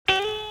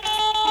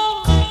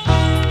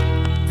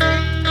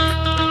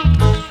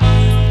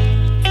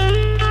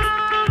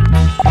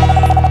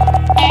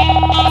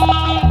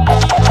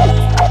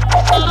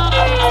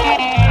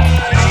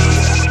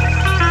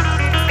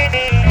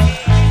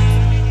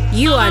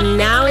are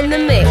now in the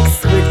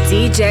mix with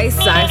DJ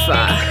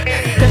Cypher.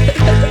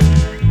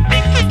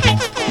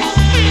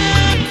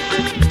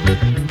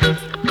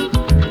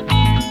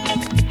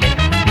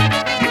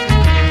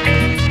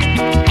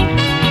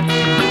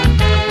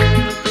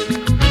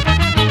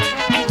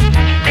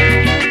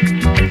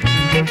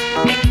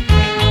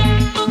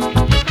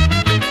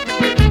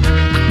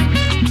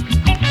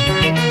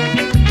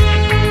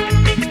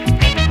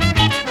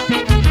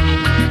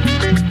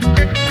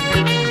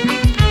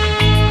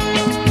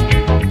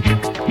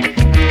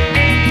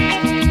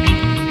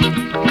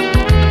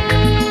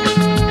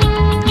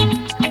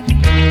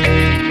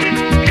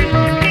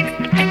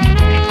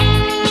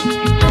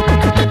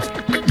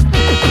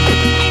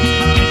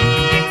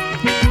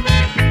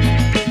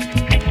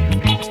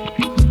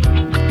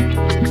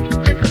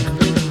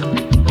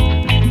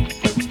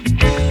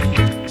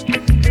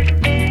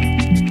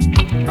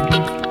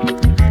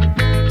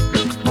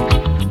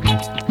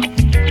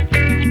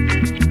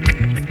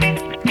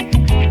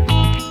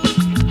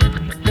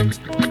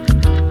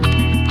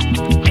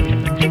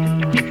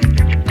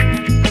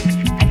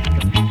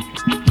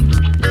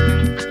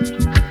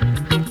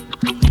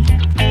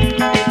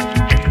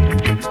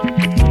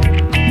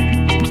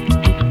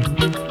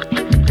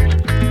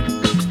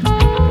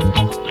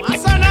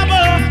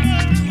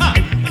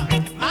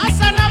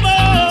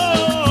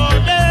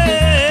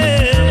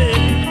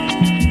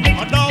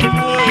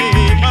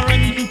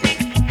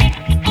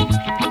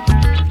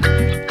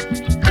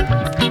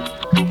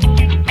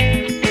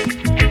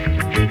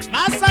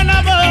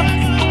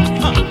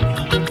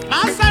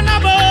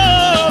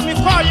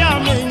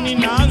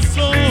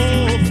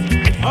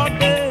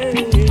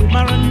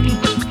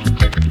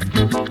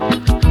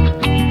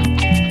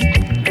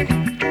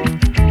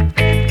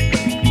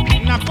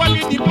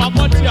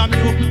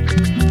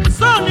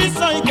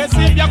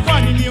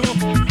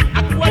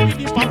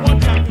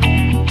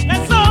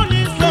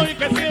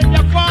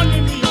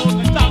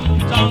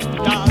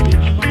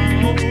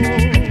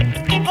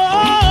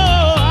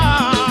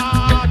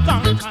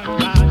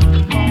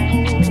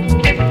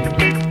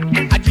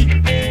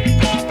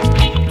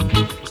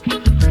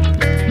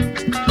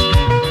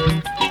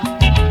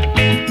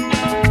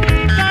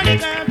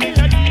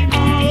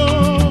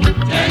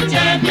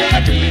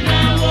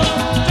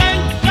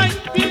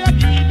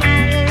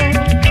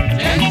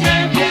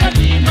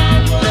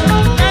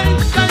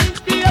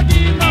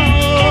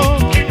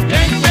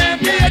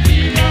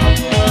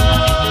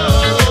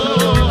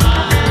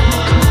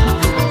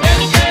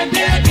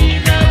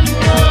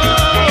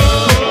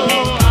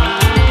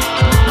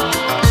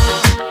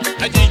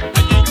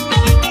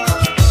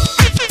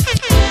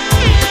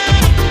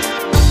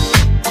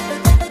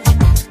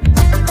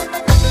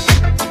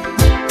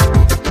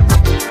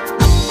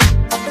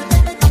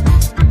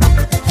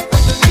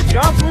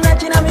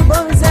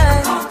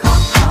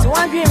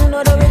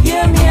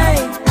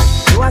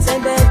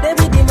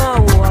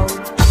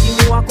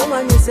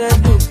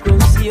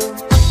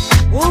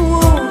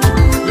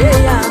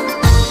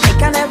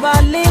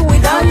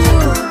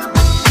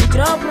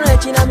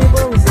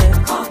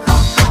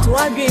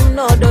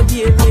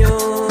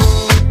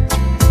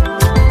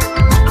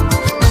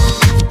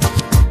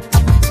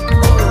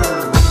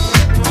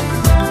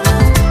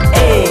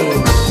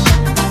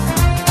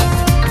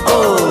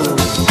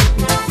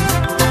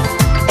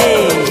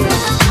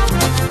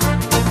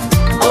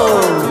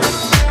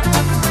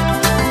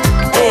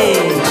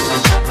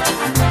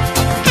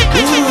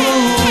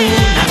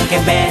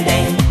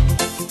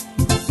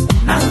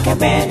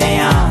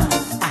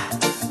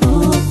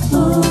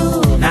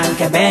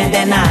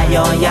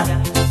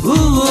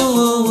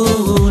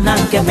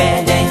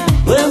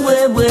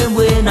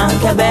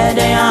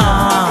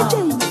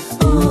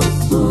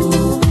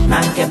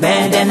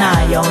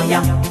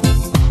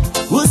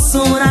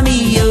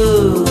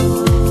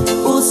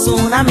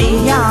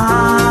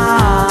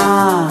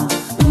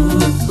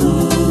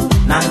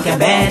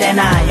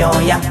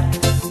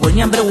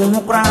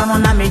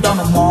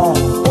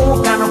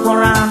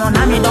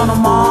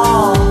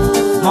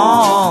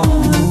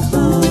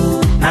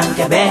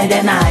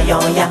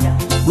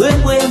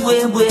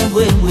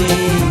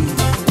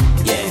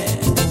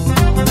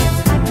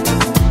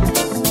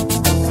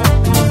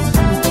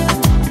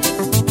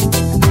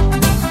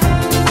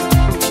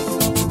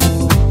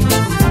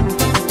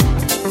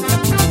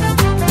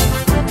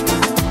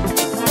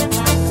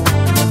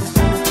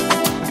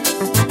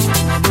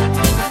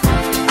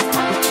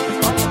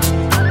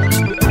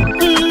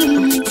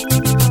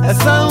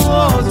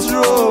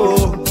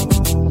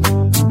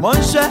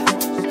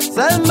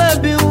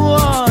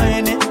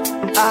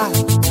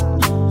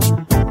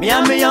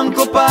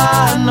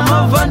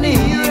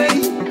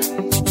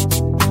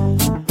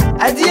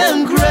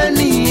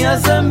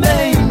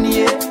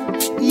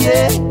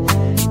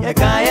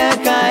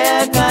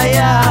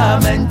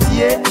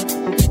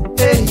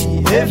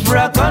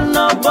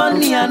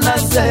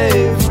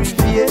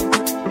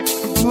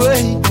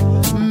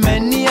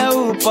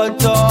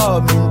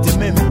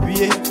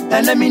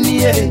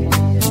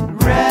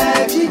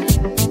 Reggie,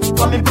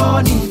 come me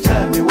pony,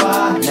 tell me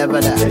why.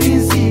 Never that. You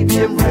didn't see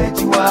them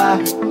ready, why?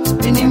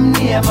 In him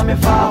near, me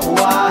far,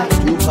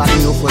 why? So I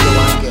didn't know for the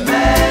one girl.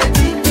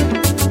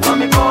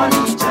 Mommy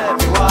Bonnie, tell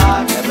me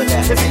why. Never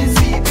let me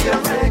see me a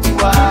ready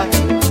why.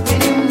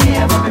 Meaning me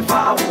ever be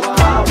power.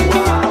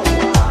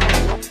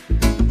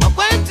 I'm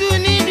going to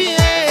need you.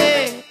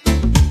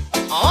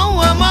 Oh,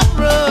 I'm a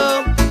pro.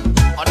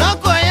 I don't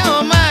go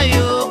on my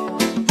you.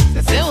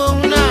 They say, oh,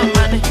 no,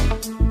 money.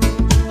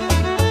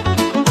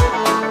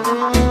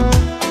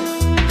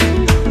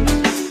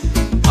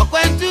 I'm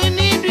going to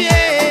need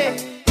you.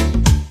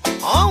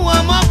 Oh,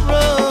 I'm a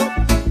pro.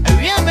 I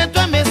really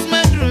better miss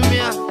my dream,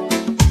 yeah.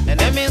 And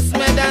I miss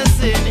my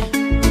dancing.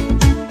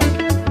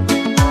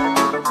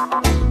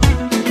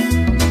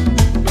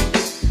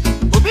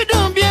 Obi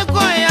don't be a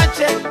quiet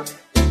check.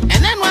 And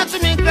then want to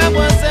make grab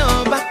one say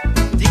over.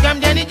 Tikam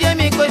Jenny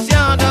Jamie go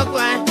shout the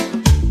quiet.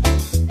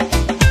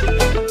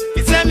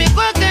 It's a me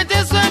go get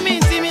this one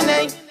in Timmy.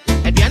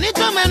 And you need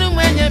to man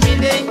when you mean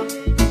day.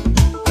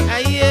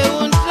 I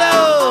won't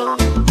flow.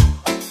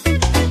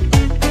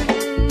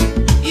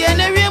 Yeah,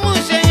 never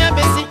emotion, ya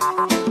busy.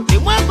 You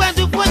want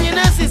to put in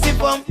a sissy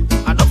bomb.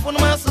 I don't want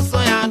my so I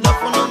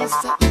don't want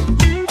to.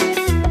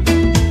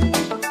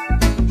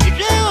 If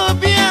you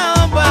be a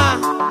bar,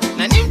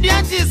 and if the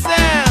artist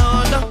say,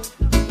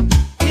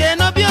 yeah,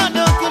 no be on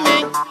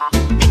document.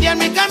 Median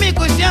me come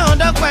to share on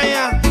the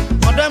choir.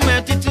 Or the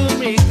matter to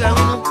me,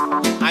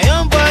 I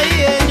am boy,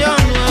 and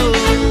young.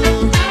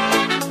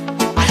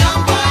 I am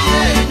boy,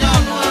 and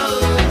young.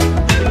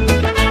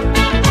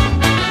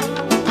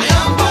 I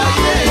am boy,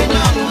 and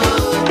young.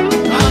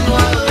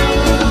 Why?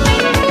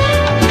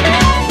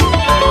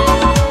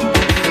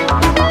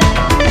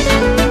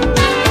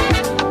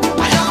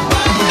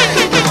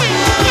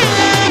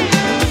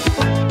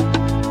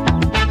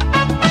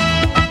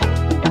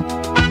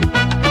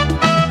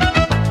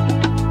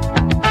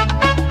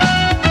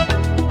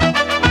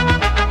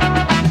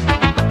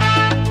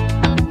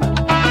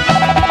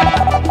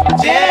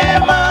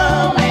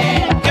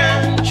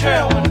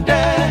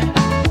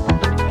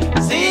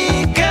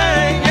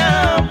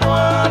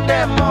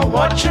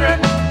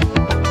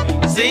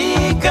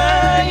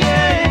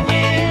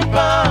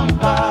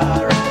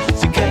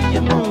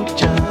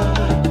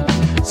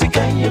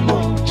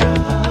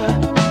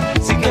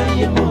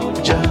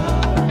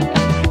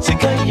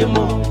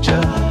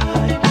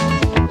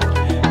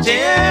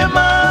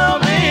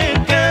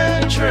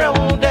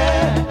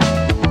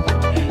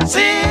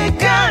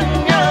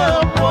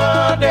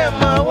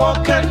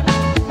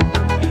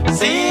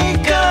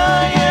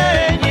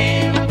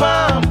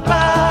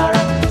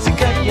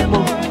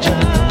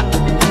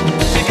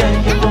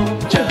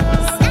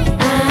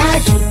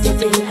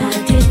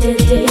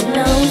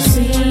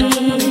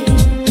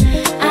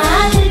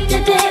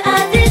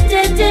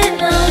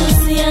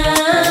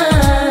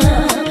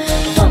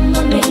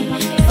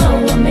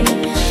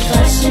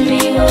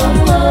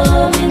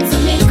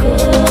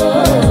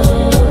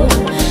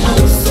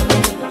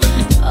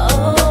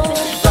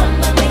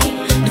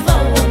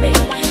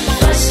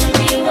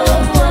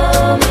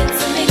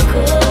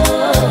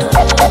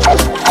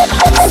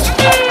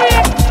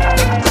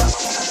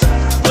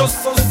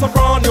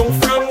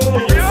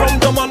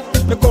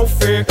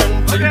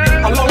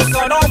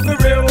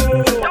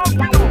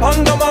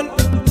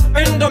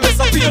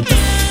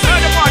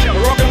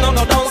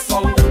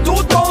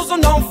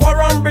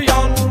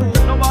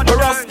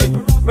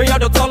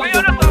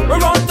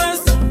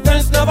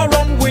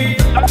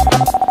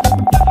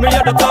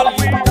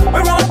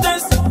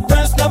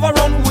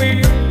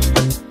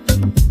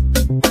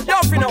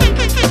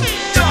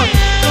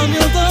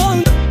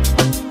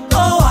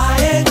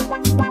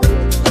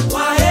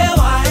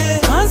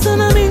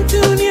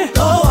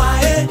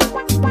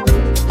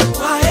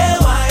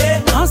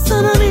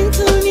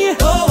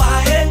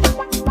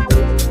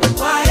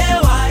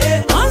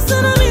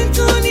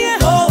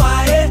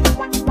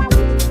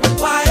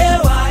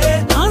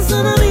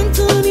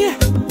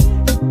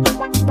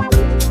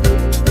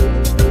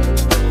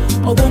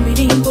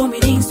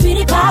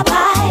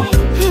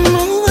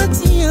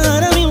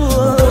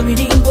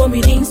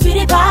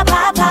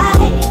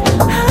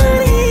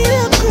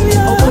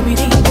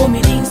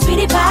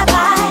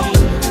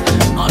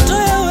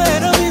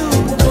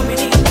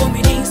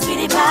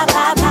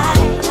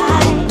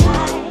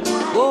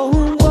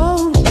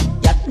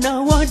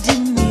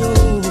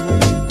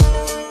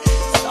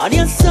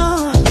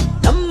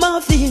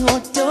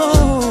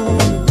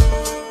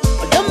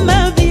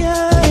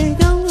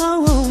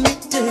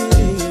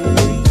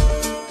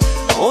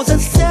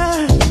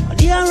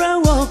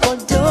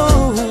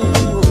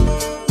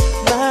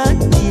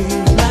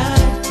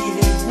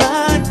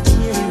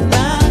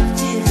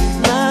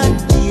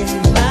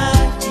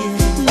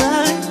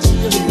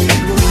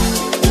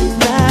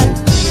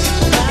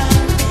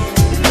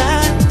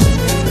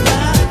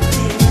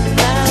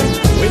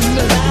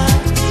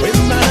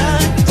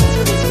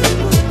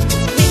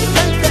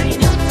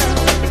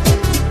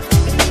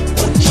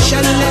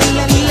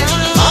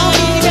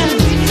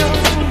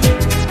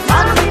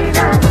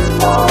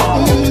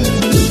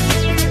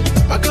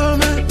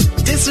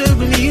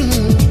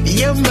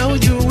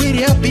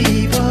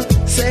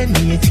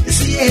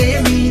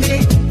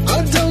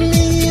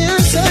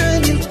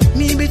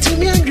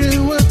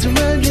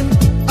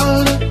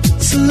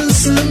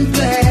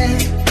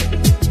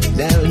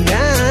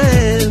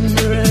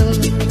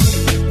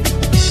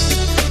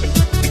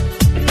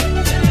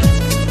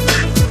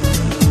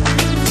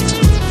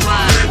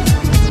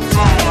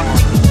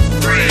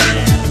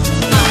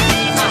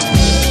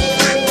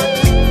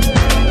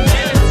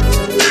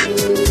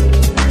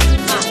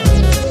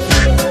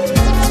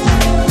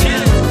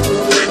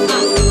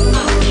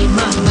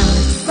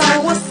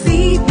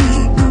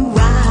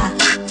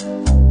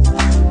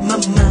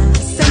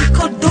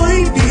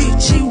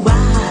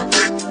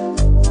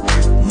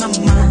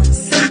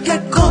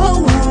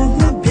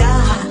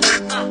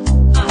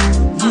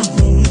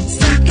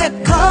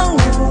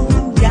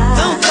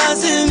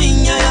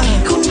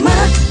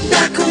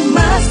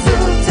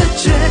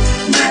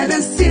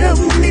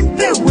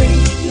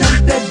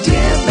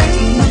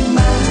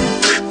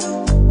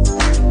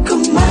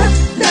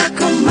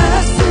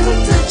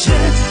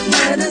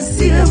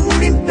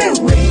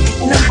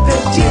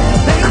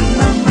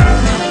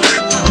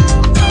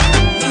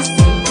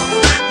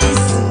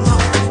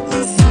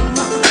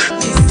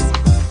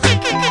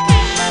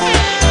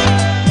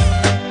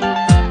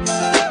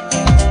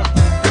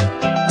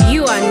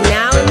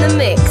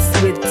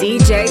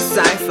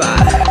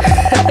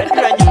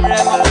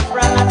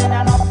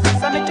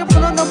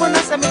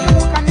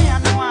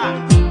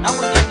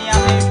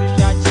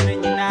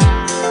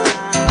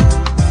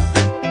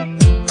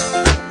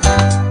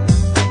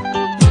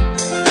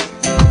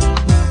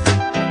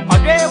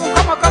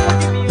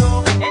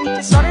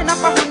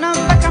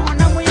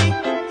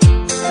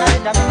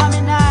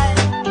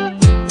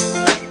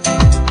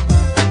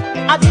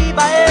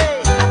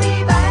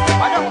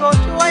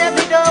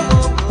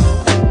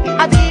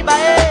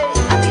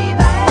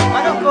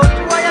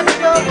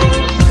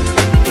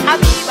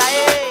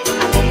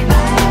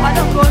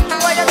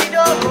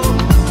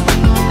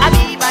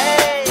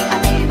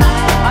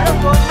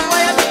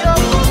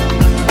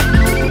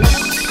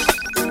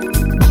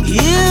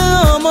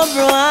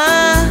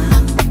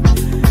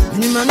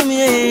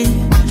 ye,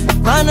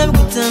 Pana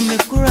Gutame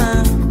Kura.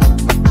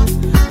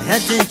 I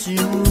attend to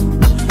you.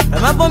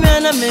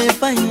 Ramapomana me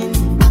fine.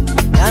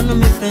 I know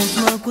my friends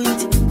more quit.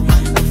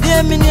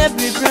 Fear me near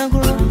every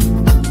prangle.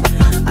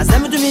 As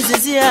I'm to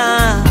Mrs. Sia,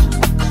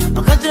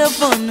 I cut your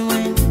phone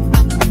away.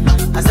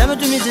 As I'm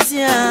to Mrs.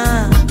 Sia,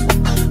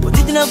 what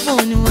did you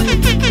phone away?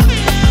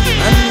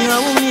 I'm your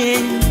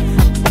woman.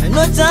 And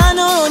no time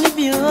on the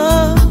view.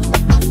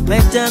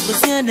 Make Jack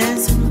was here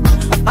dance.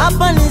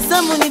 Papa needs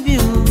someone to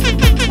view.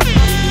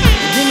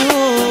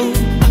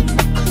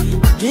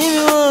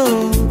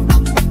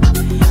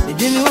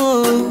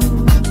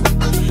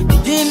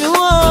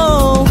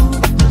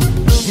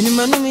 Jimmy,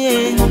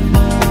 Manumie,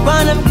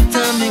 Panam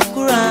Kutame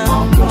Kura,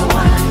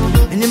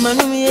 and the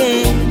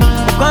Manumie,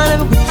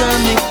 Panam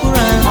Kutame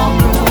Kura.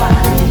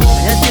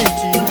 I attend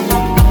to you,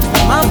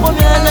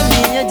 Mampomiana, me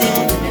a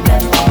day.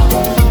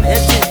 I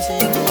attend to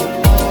you,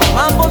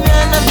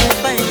 Mampomiana, me a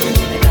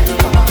fine.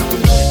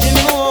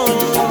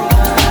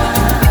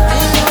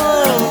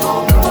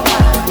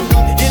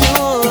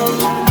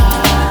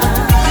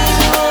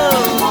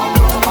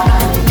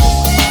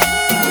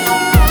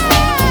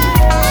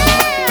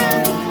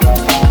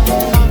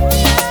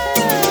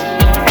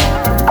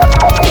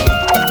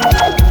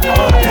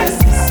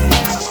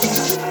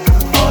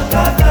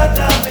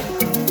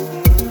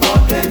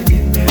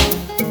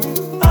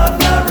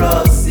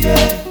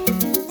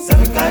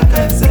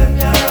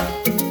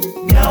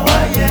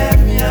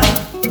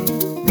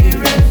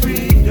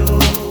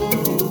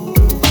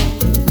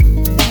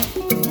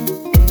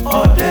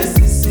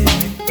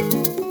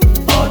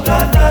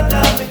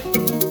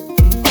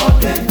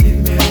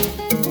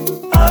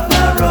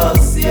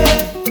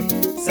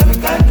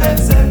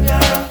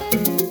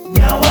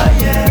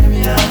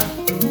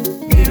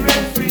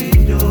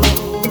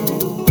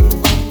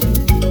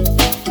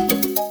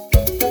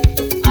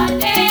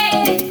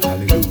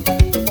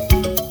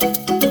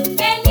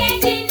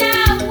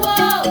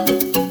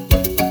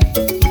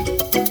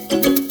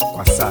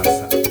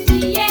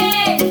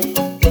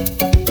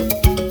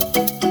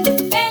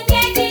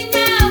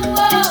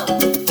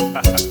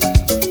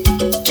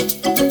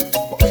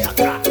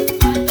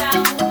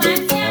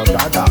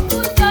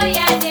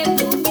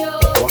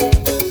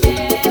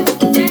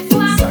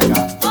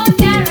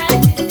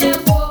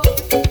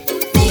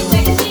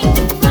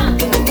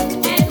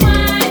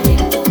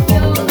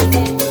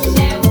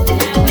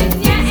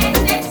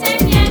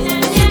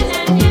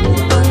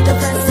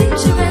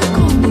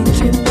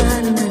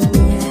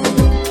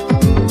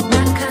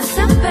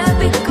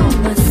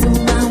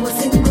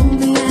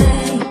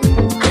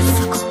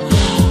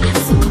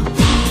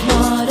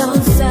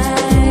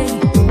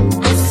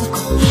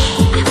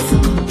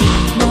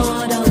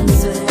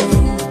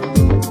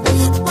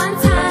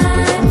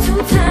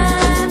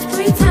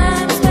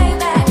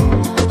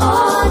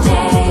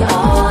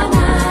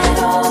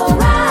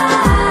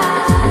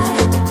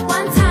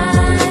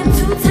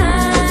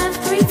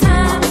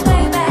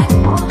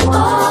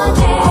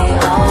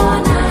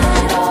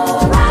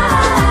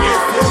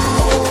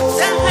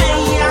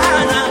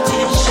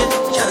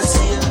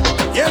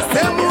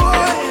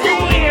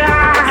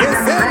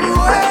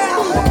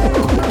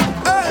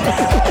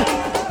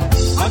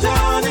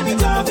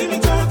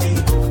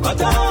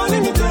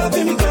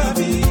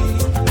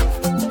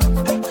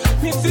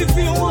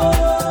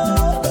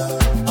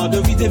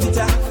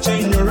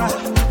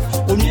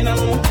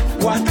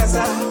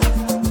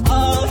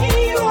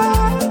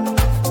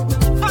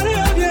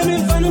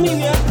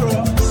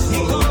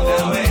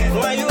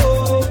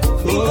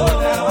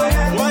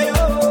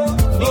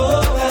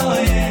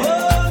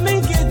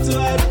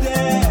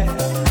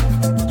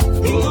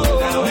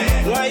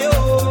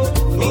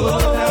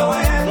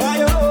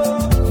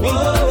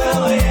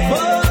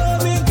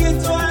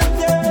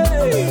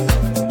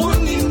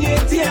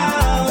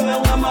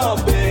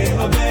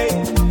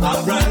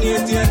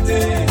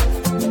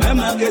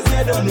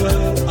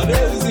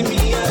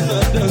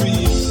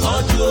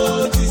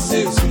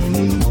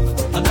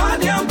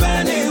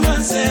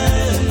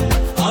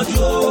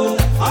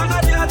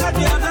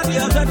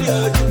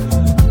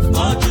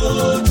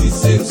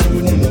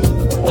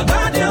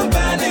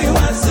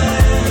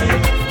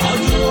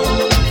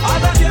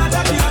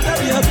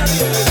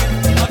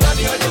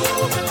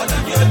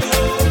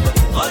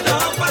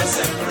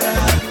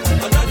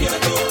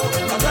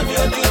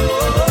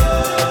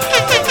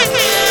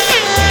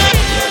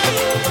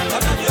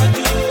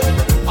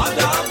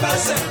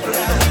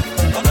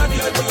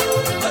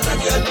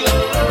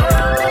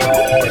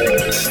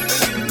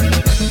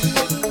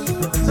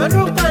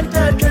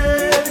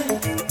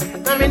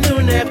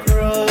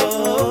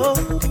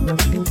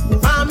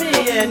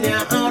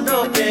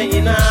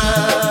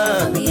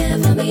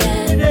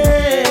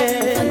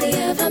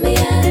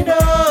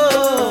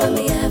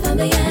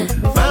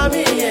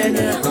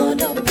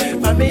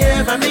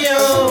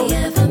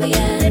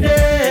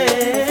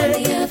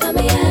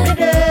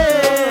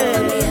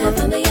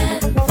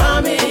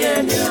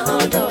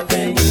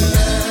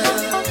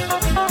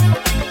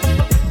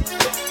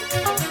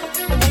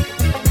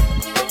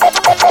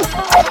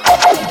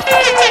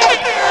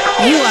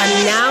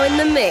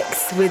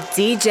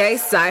 DJ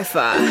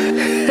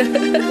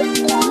Cypher.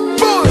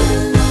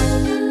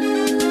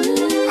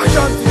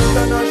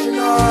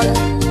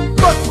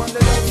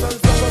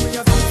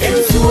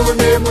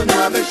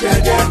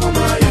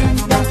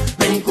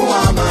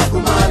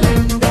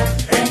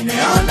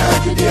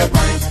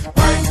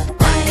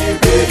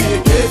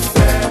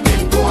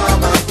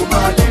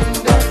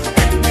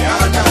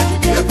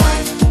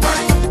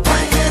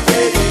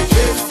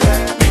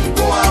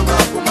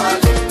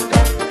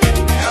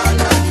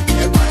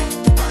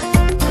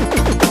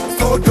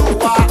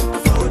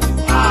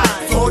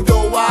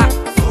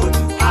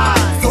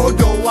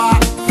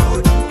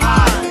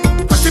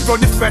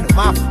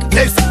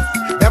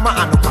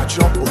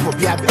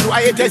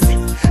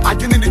 I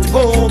didn't need to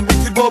bomb,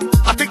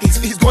 I think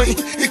he's going,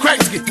 he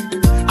crazy.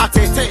 I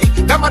say,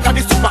 that man that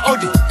is super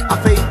Audi. I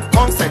pay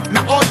concept,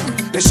 now all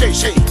you, the shay,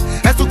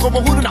 and to go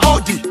over who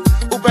Audi.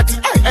 Ubeti,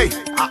 hey,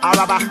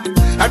 Araba,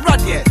 and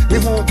right here,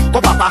 me home,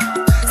 go papa,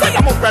 say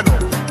I'm a friend.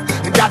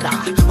 Dada,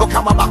 go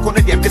come back on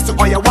the game, this is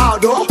all your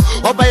wild, or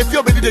by if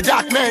you're the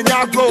jack man,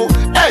 now go,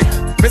 hey,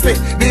 me say,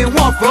 me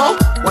one floor,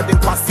 what they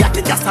pass, I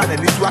think I stand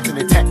and this what in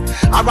the tent.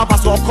 Araba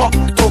so cop,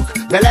 took,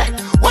 bele,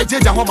 what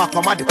did your home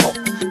command the cop?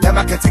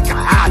 Never get it,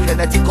 I can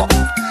let it go.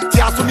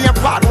 Tia so me a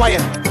bad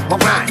wire, but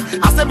mine.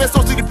 I say me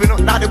so to the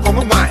pin, now they come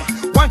on mine.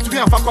 Want to be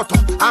a facoto,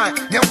 I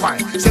am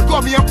fine. She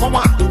call me a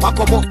poma,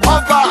 Macobo,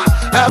 over,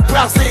 a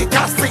brassy,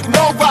 casting,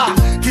 nova,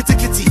 kitty,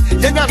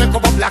 young and a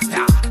cover black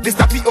star,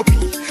 Mr. P.O.P.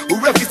 Who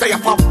represents your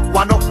pop,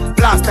 one up,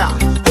 blaster.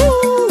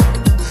 Woo!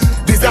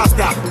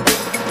 Disaster.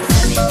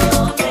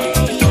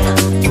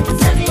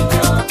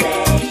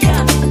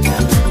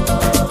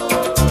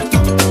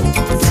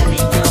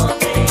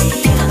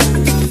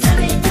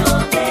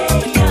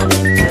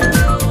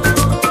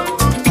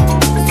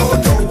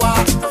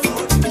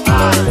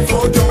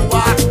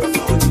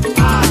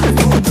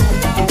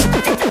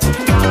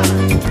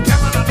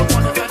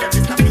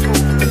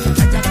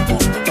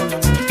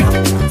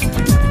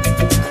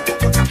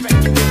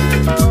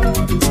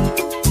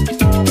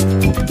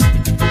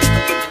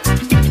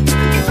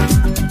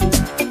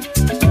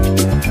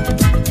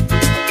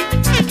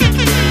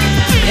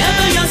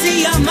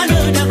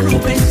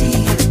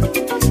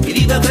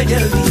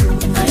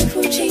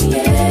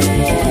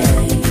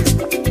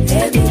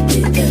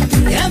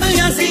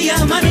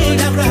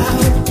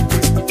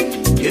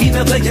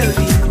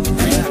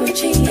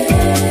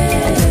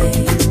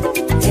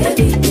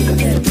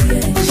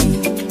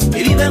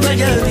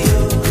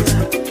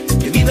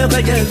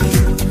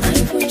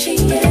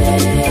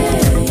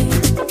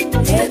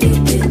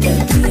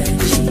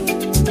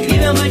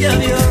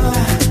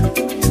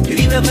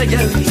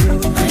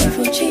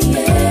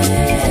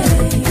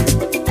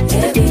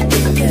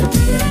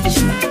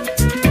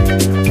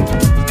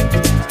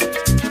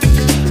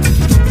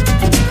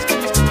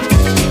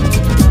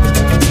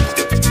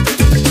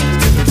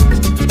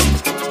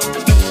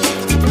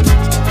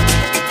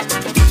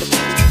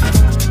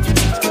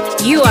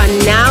 You are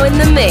now in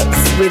the mix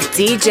with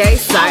DJ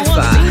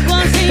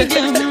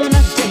Cypher.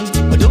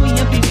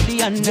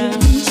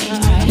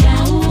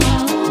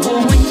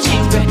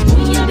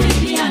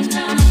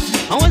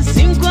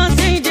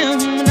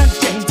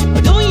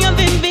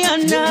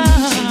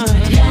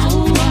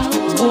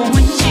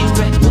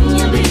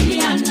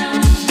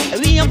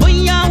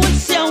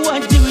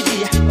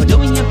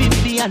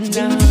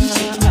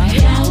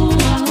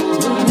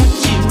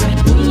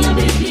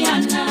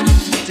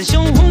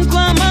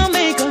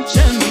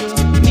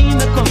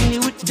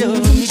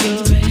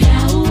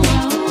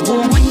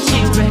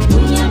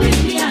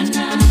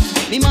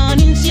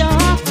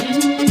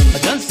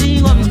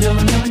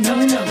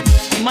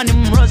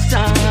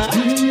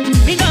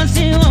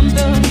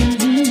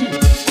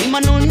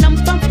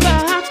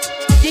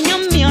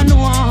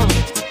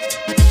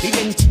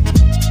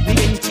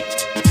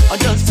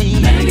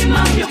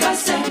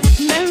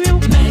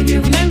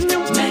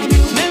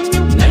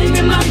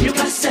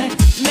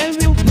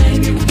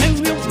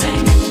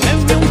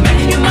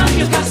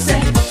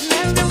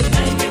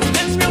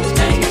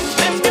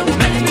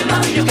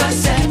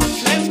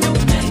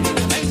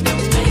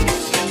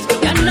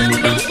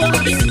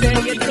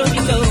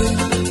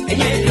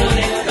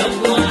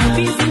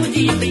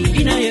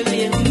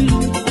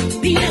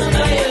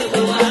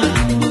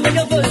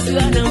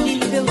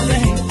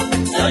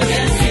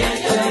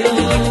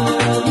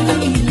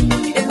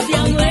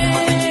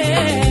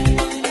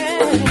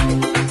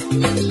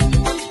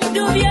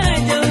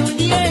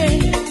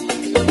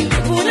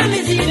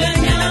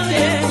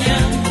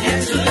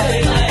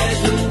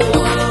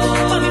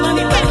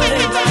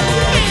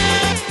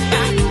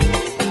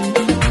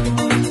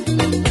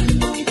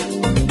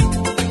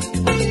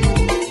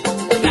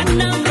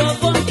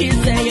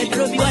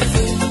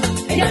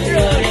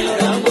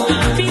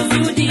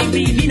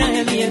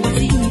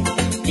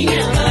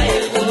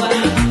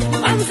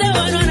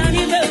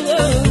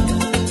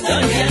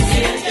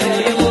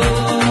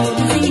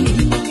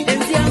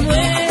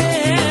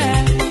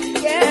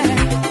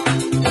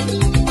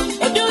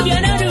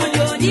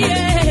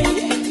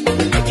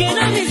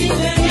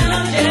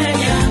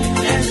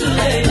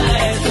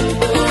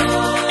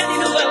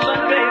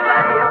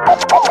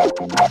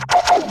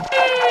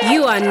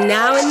 You are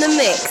now in the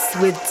mix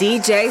with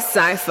DJ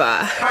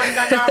Cypher.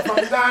 Bandana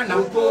from Ghana,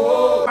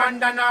 go.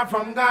 Bandana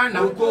from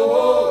Ghana,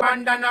 go.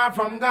 Bandana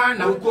from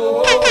Ghana,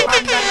 go.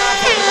 Bandana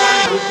from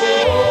Ghana,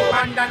 go.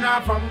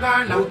 Bandana from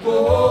Ghana,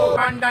 go.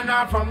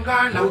 Bandana from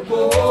Ghana,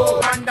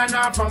 go.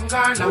 Bandana from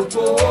Ghana,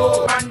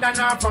 go.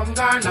 Bandana from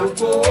Ghana,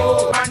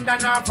 go.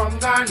 Bandana from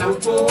Ghana,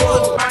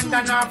 go.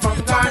 Bandana from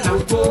Ghana,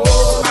 go.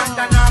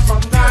 Bandana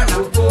from Ghana,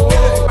 go.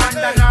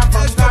 Bandana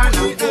from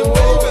Ghana, go.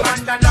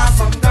 Bandana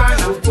from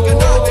Ghana, go.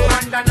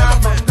 Bandana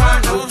from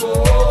Ghana,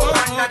 go.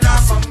 Bandana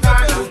from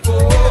Ghana, go.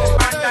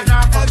 Bandana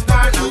from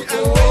Ghana,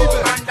 go.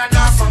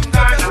 Bandana from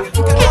Ghana,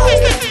 go.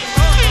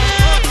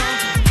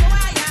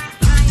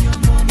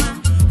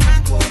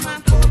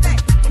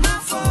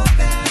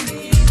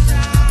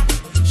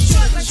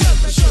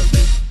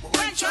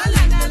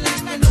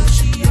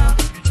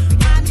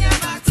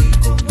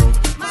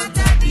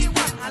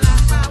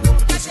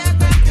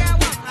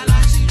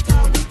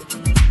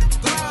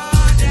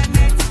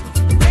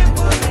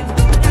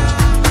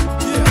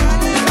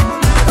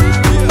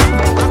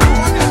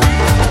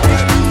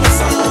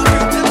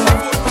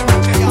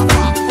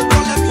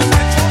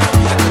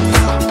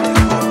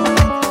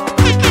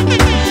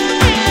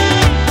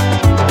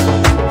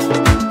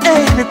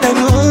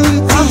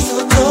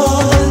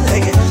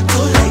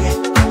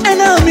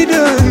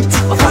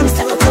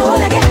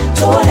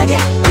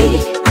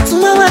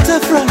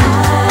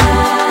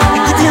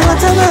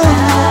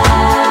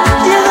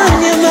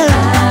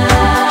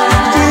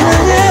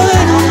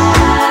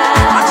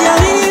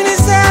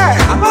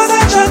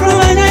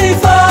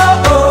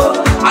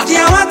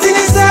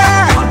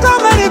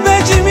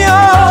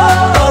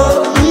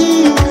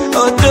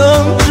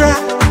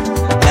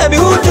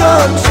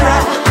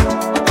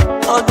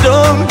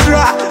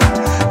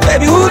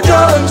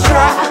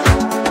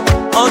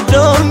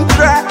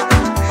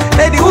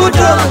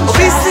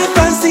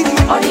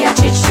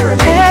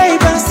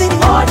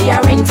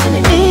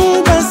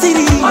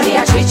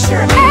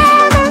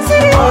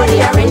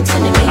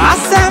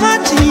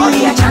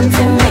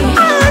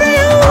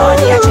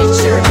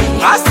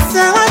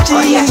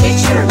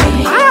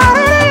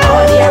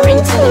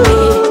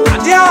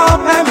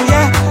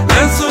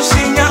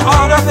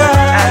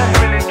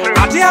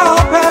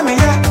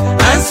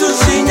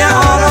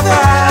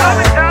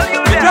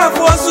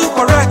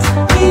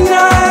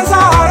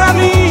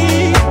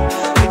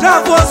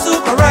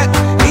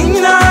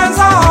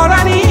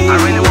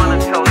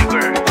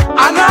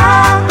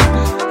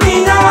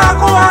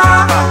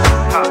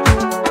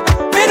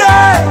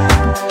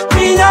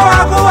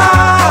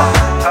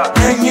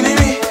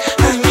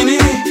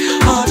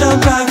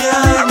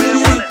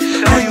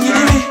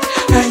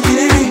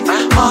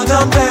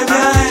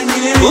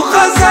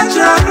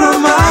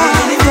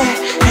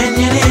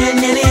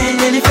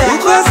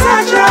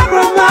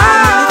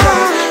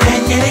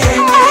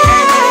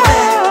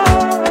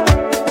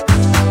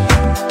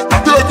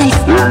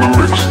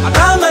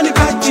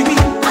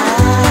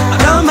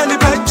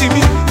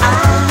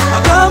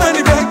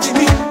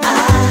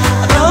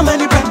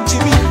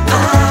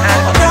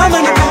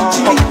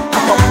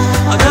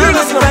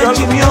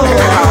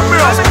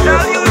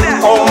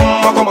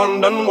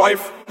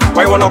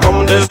 Why wanna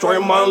come destroy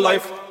my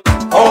life?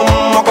 Oh,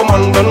 my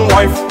commanding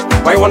wife.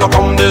 Why wanna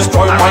come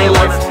destroy my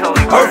life?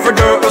 Every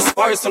day is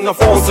fighting the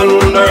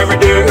forcing. Every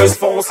day is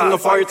forcing the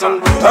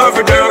fighting.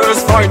 Every day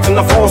is fighting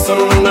the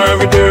forcing.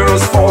 Every day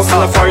is forcing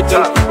the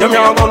fighting. Give me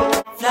a gun.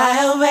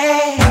 Fly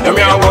away. Give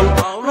me a gun.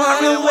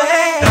 Run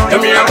away.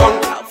 Give me a gun.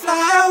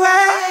 Fly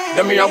away.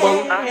 Give me a gun.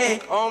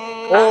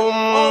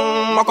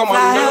 My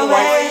commanding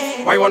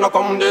wife. Why wanna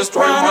come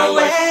destroy my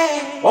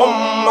life?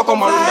 My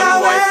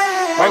commanding wife.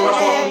 Why wanna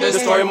come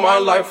destroy my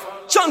life?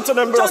 Chant to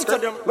them, bro. Chant to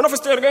them. When I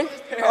first stay again,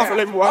 I feel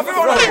like one.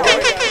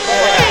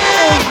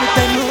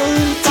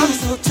 I'm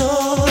so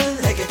tall,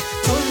 like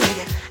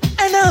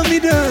and I'll be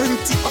done.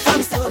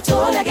 I'm so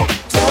tall, like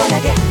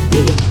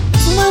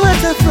Mama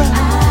Tafra.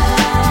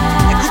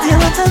 I could hear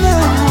what I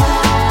know.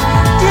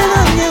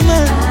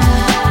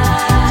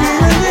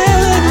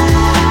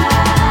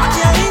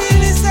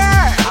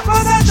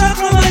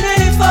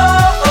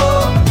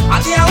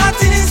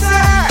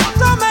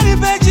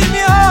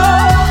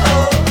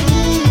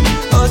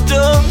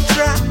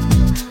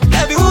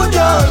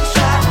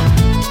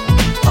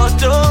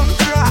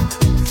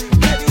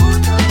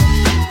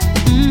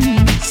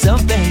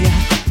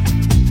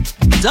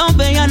 Don't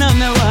be on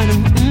me one,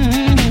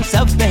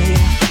 so baby.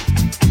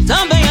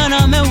 Don't be on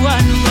me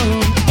one,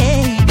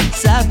 hey,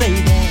 so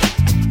baby.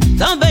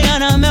 Don't be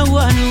on me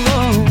one,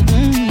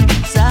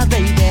 so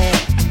baby.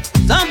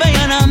 Don't be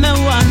on me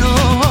one,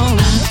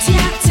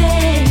 tiate,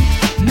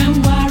 me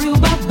waru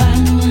baba,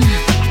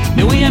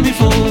 me we am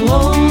before,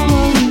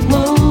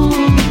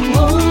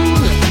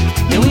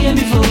 me we am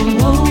before,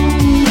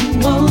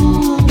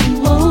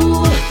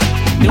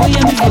 me we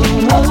am before.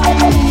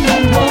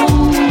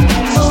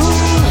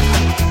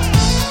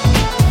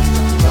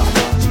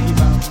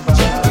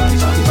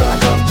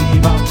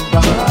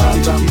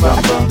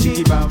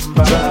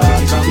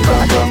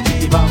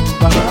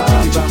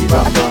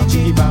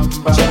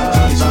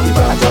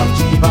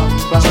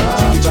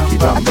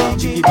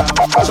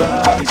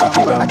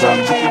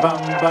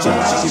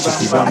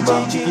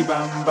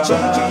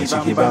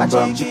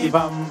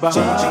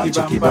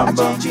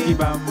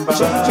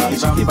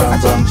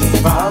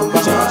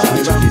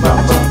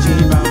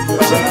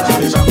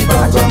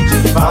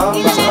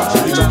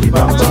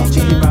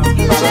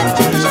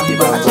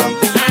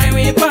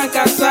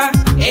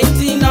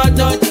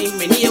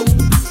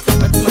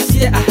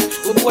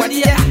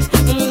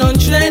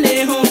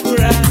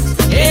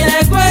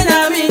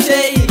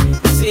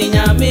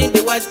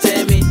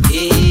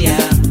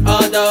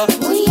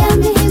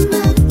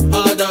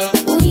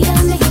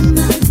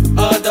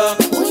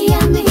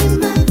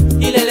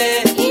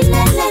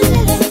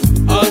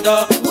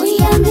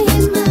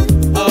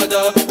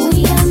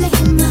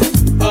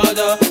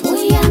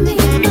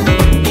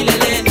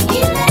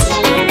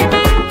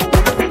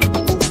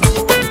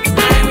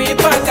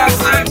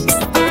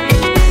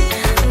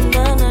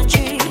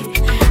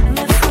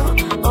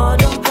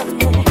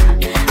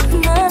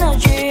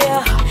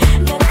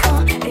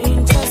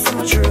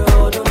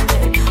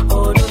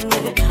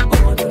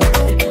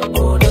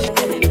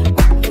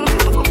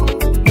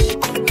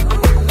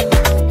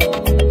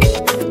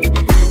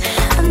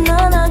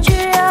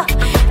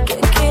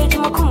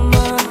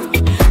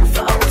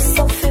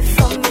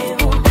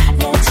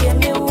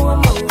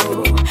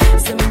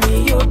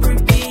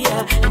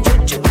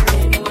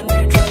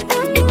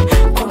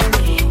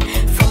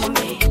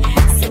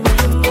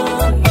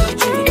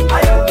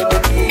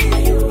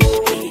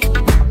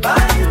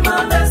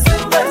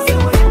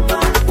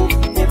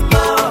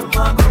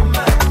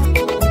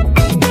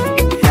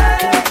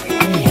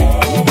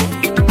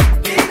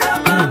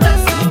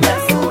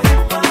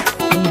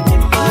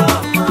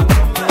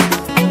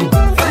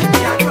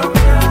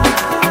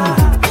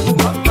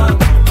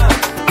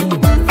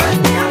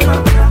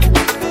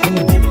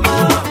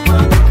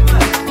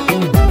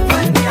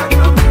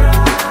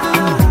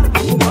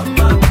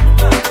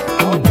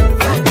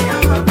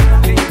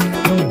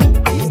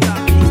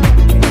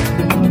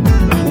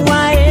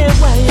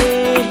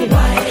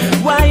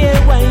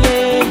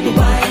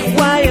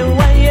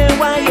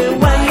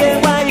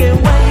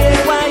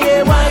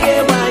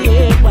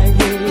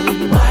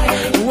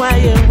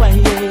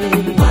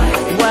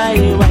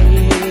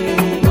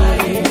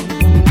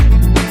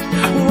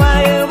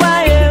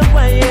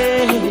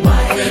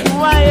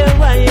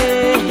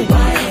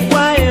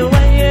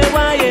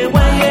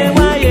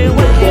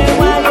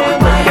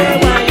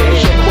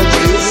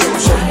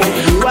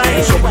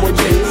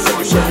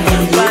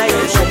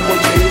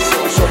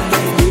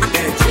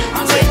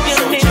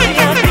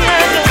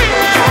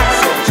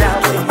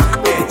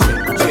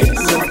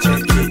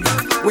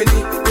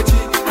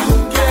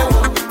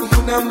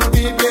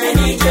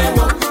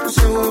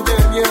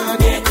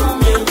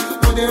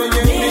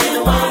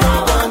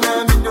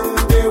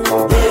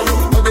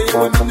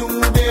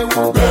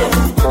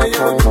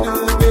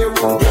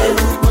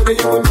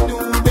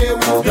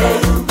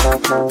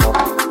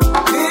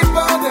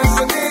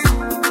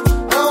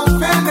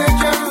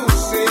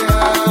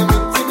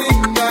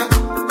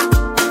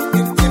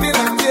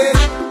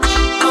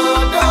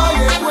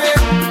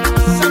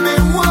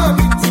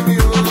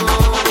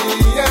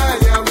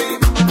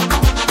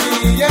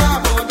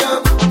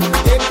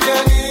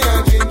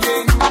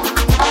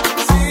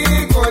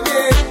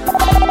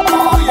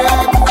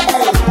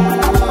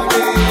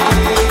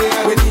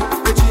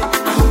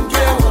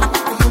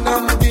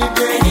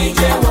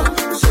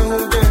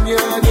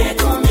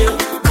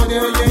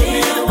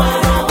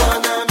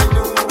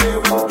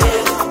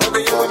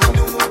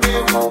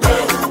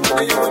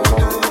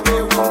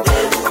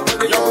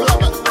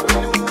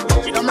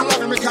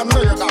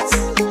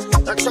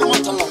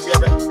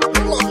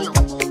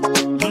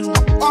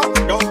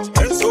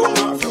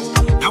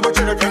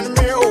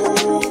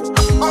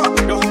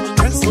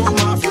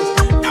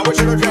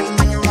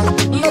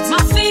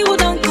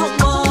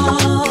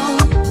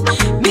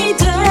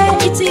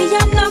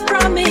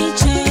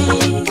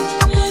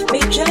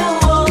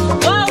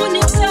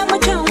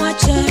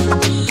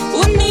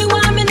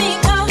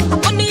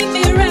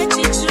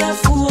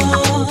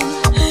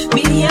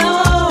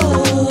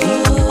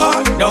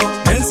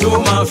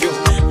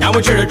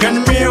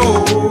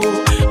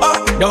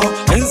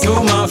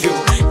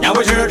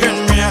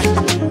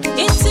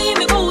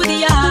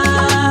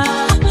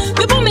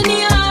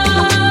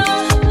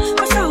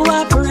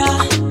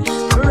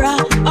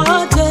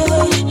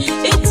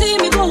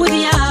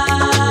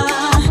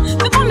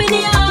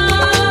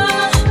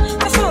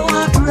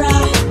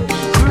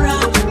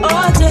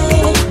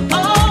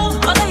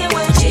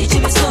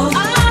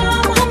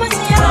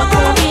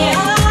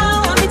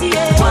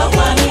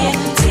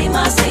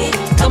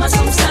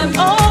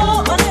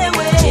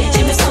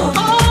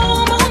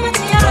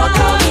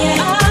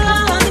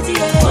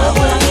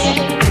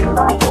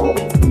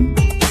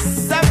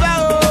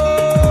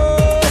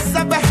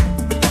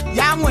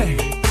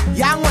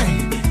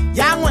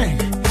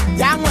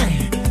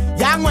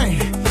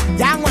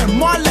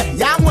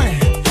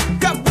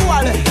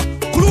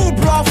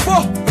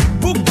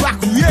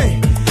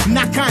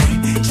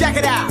 Check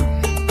it out.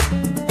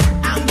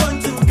 I'm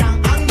going to.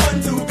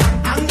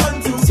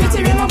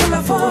 City remember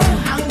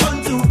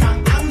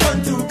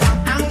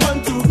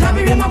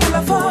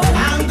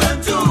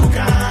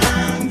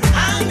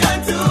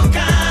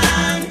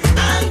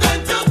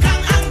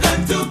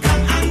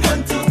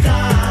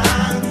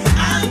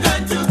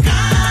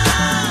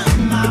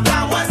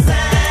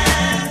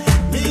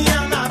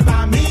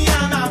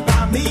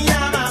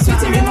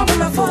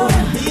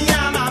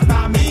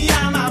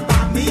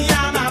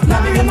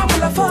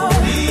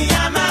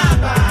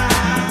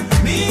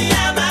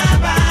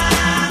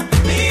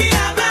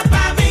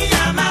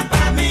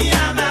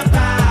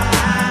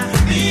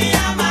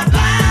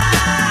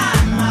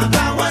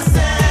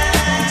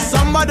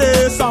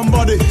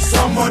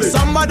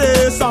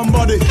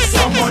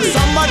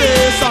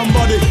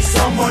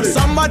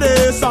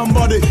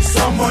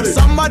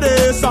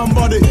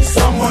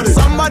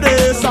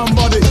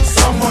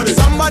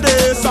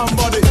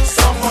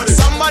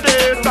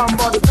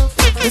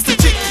Mr.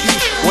 Chicky,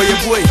 where your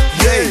boy,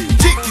 yeah.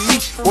 Chicky,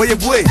 where your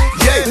boy,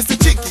 yeah. Mr.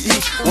 Chicky,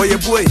 where your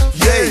boy,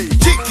 yeah.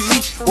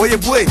 Chicky, where your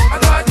boy.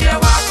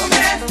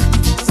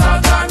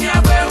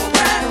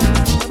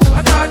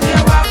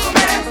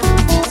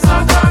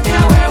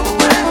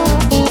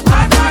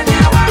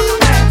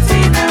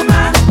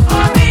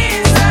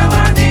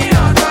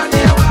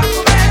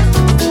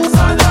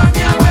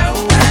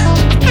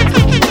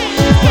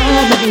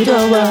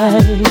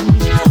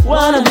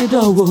 Wanna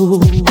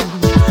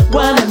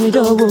be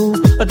the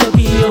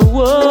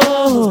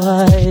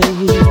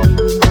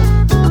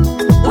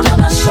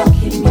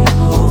shocking me,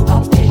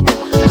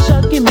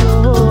 shocking me,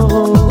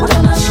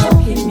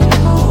 shocking me,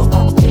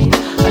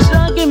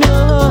 shocking me,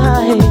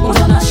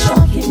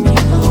 shocking me, shocking me,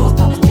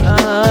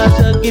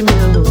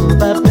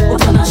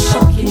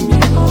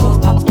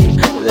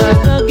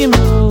 shocking me,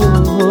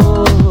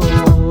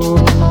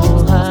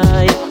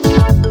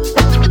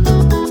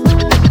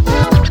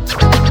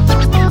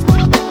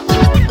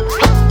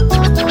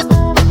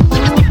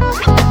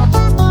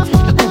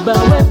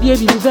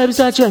 baby, very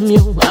such a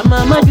meal. I'm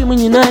a madam when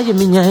you're not your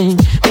minion.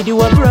 We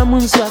do a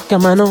bramun sack,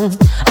 I'm a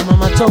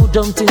mama told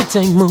don't think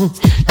moon.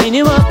 You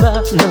knew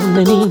about no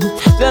many.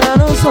 Then I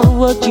know so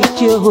what you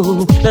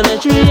kill. Then I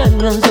tree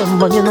and run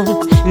someone, you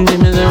know. Give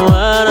me the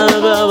one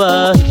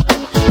about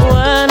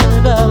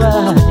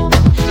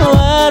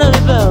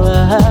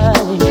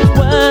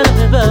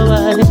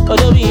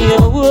oh, be a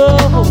whoa.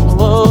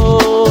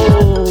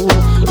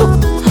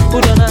 Who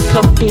don't I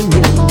come in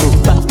me?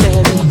 Back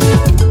there.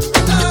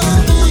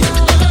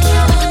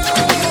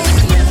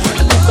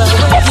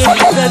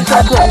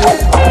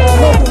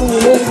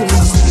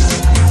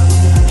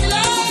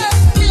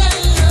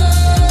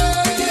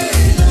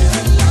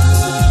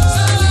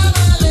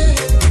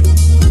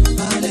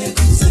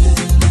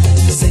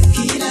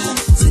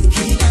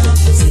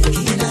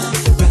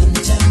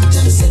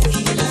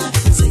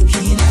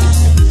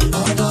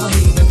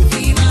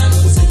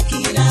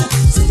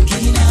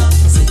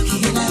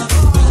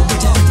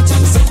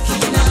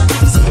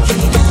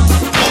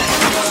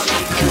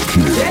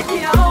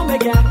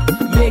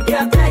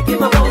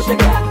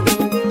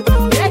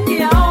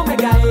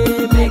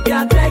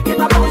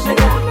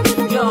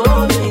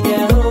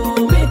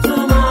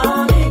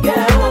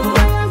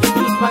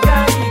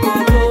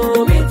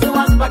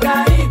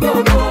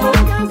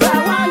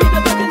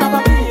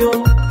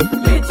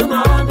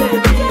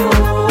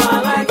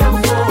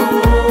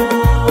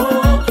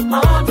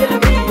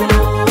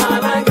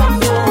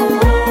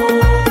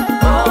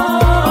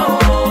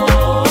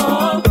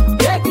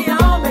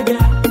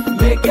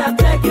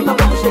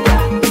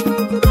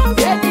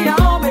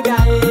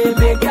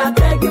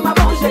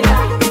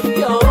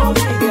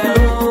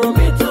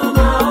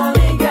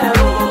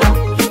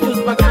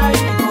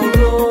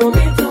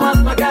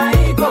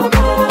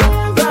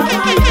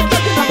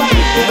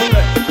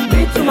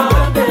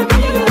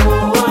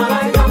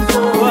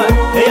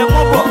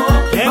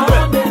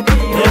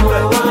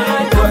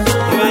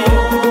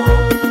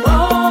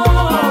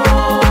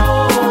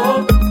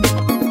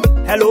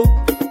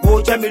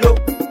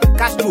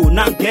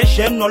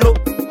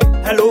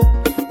 Hello,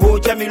 oh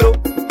Jamilo,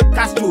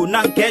 Castro,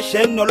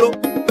 Nankeshen, Nolo,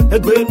 a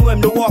green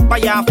when the walk by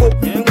Yafo,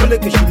 and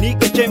click a unique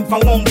chain for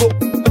Wombo,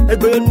 a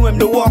green when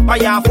the walk by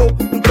Yafo,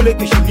 and click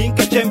a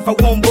unique chain for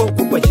Wombo,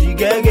 but she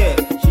gagge,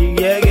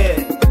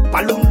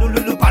 Palum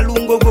Lulu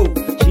Palungo,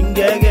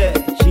 Shingage,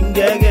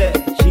 Shingage,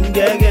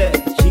 Shingage,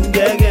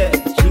 Shingage,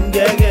 Shingage,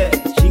 Shingage,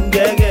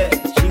 Shingage,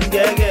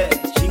 Shingage,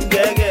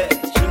 Shingage,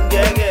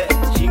 Shingage,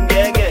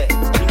 Shingage,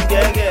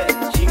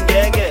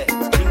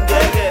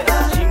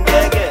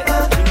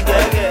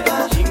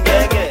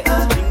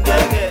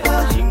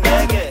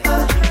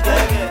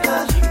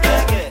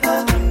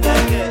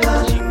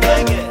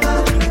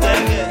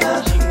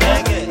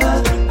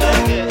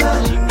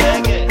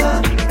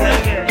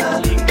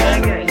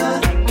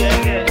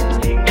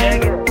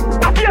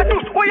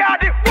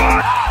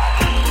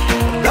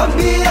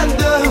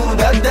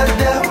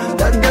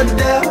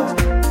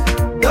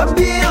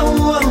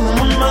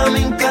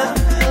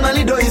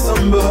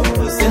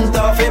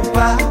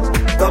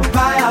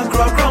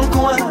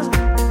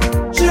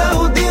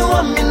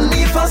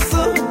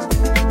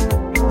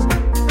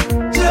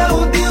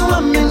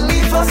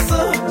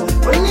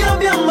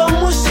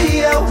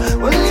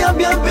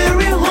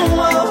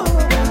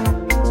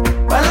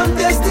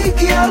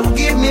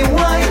 give me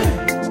wine.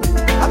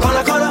 I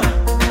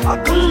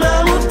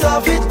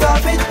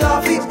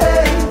toffee,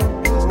 hey.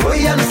 Oh,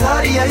 yeah,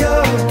 Sadia,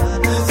 yo.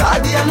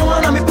 Sadia, no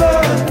one, I'm a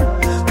bird.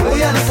 Oh,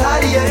 yeah,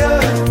 Sadia, yo.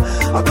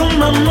 I come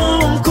my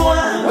moon, go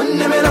on. One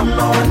name, I'm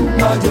one,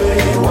 not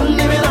day. One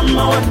name, I'm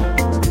one.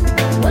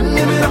 One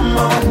name, I'm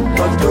one,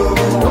 not do.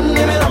 One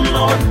name, I'm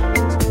one.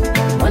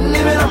 One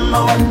name, I'm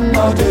one,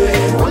 not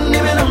day. One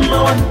name, I'm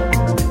one.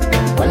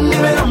 One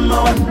name, I'm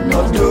one,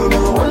 not do.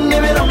 One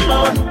name, I'm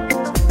one.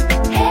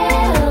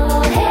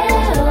 Hello,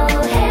 hello,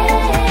 hello.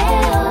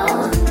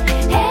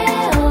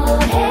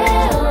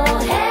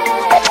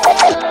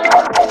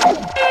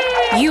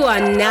 You are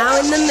now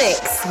in the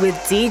mix with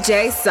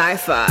DJ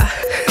Cypher.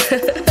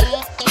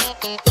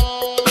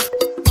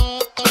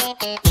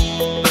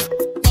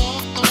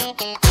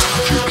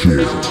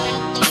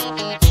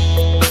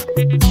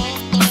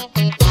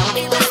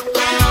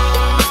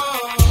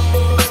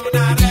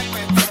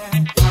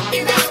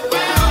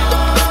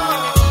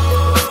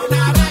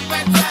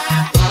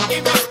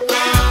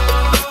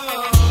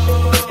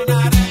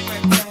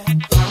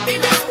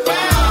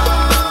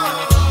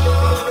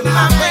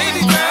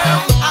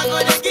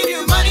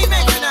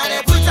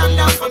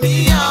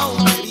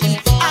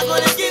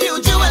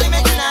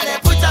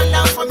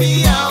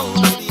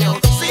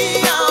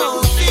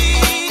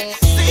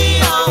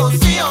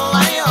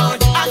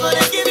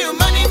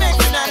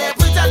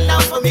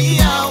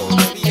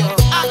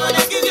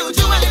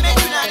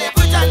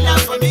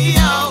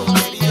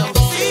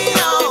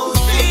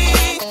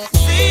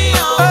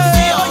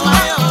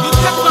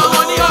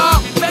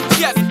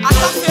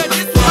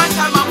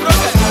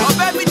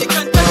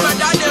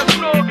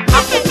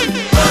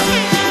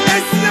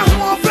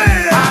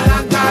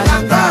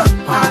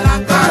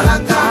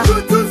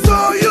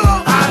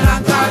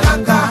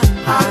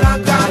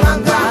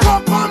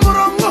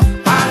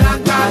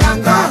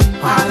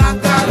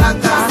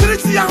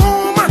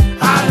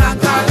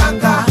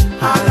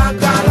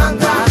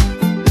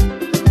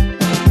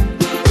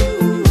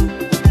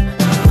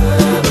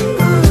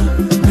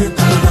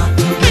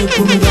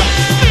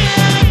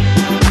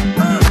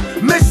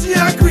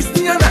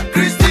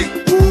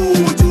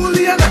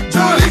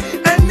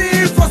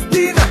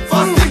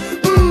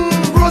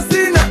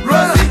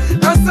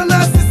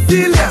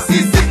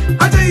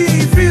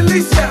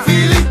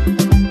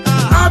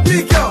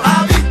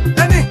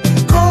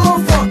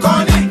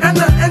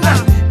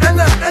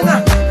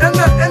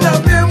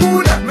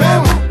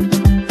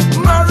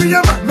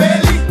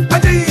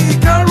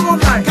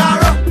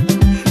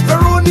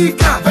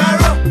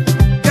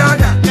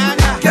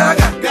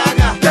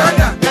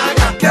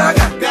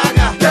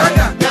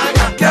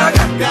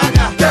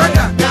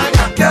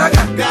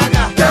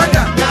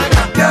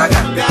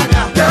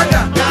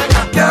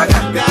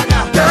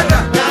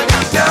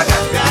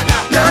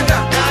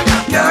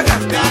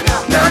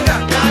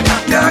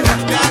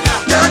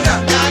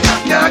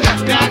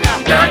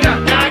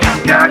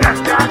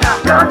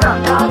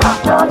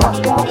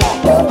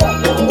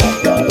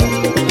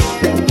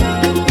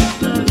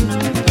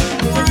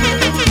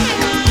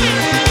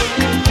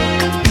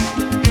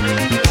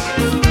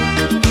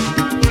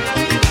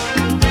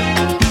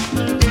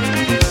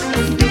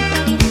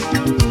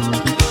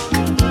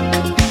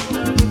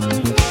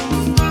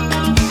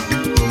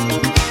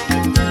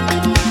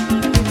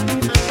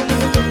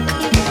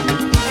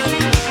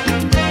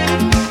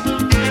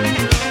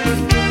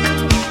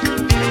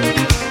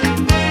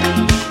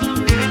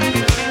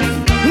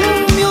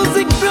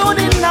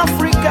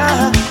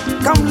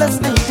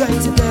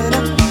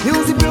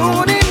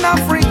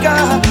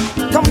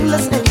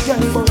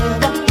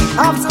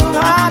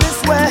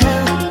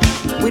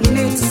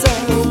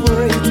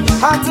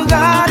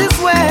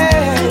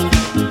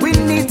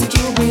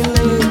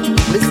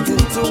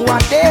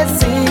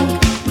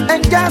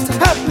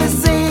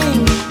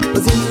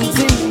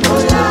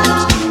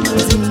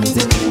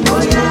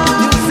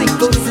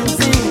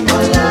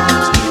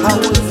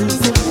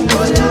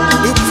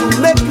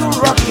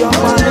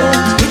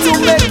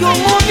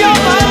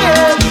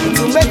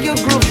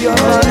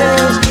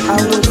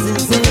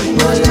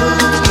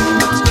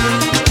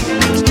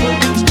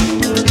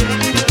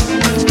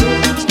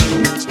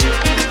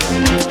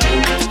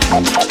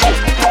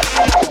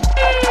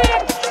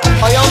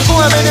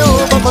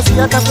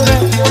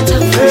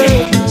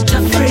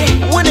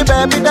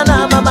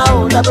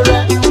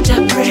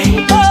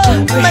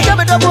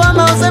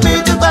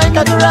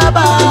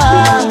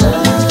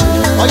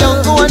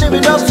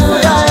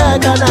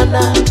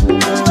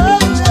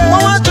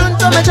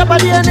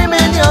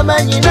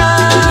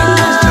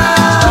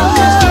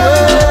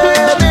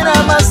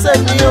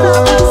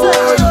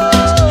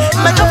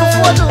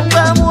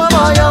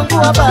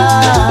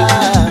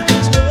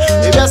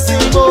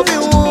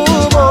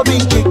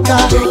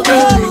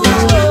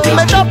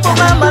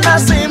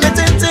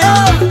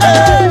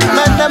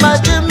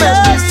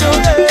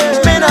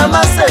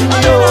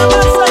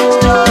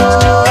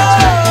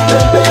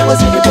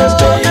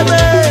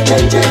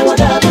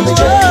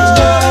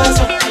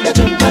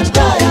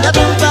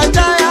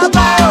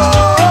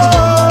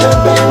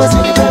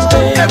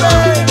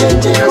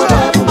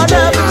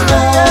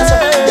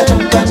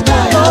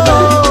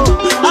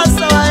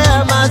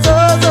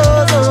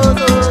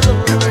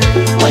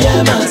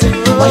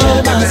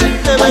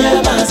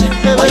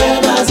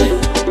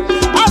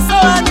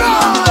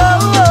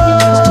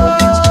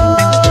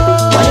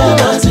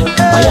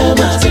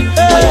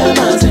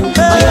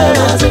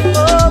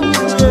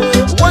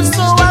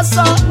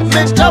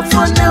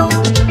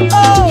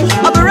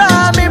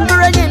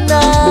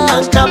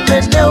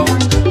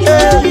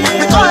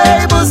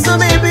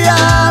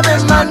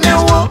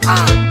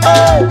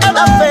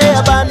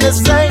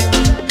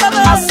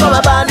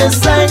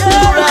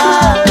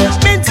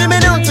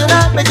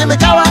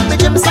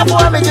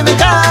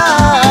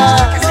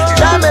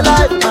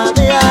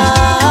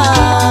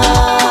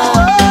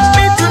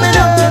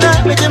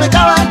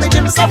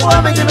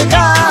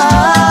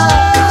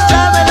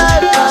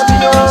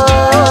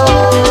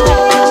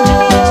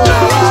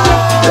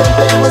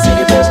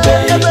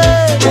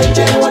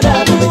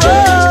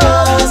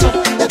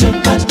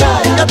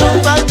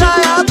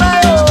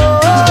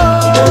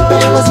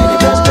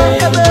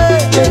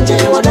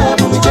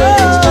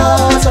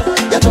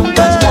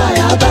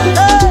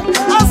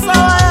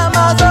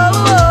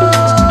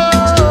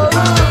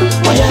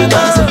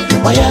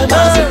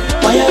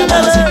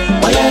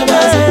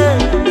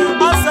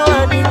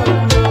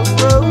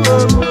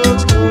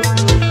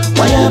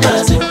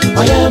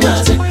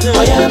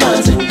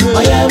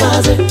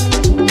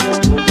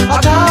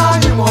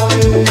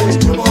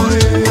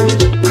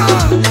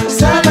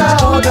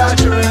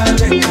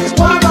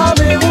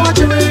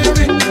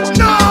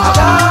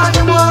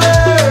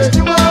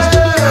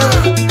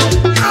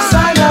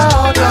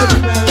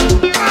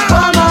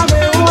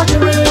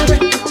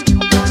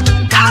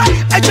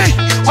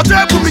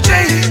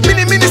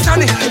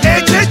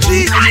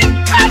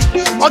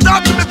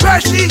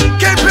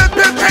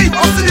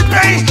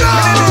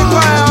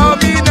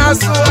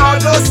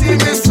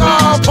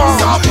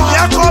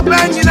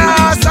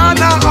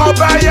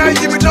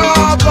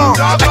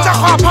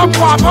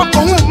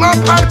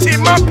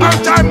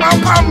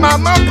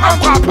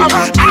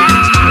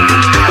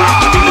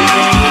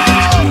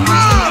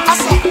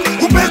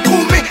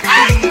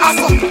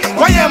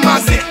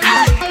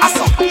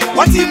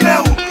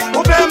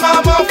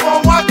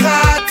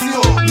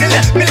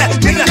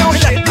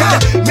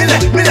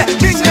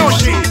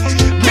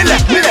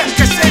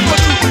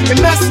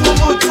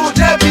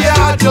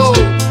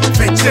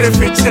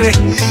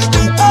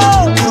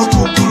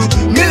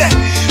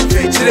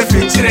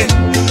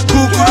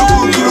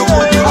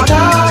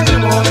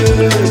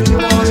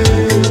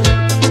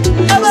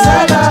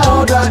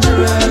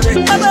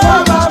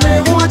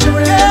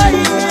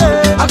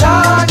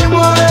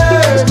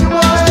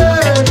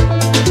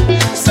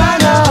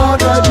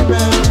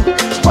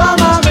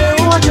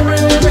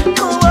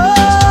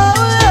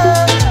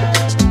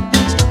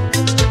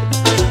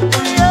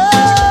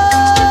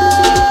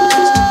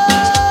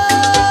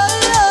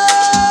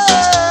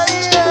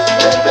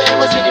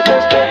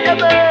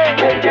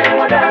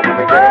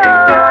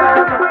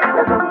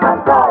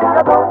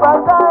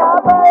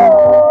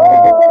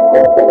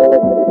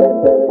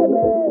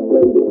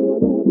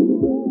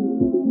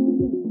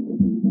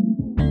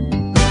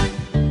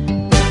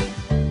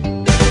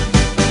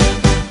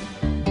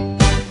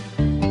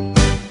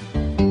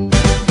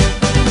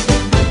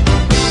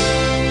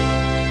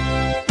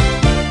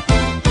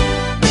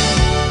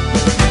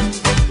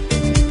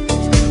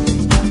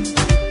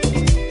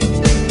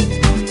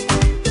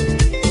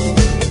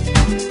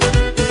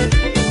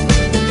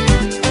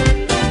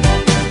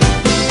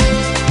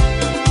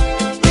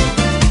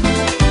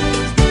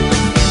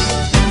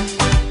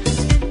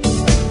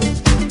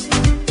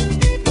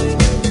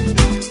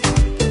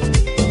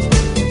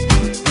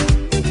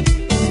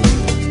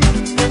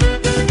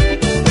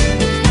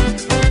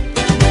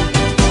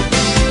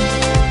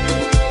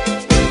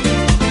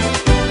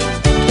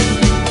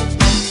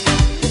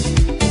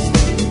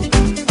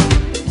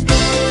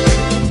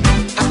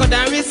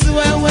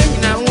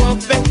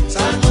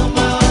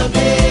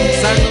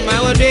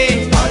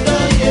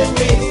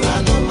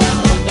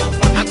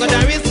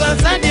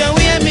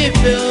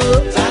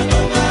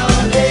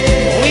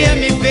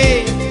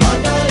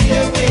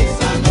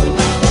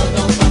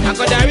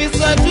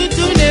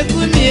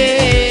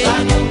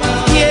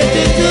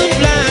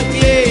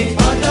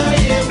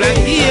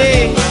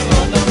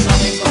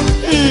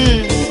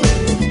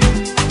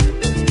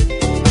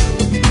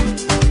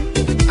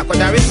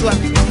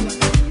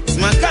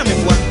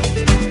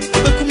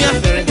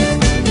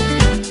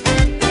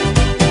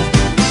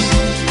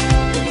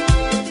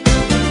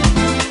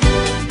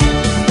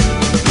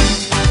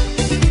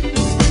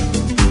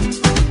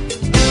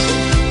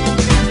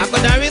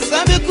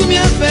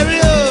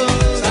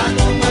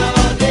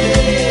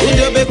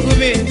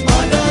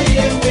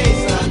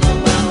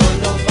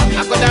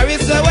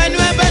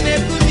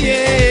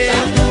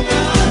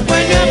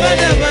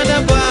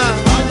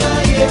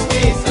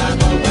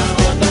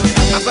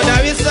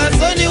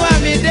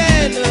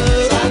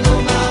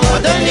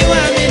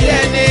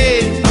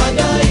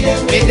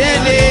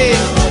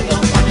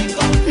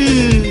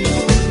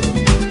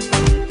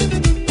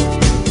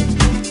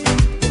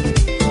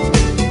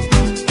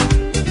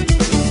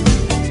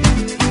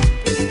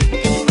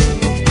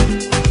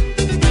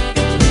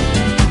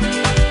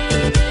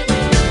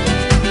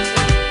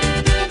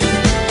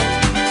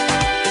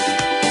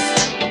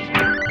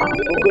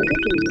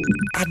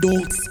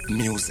 adult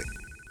music.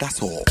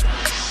 That's all.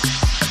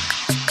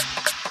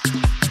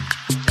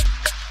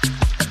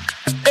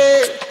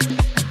 Hey,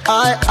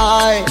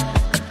 I,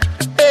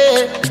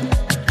 hey,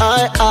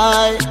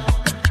 I,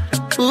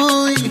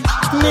 ooh,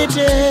 me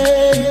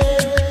day,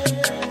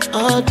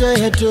 all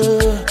day I do,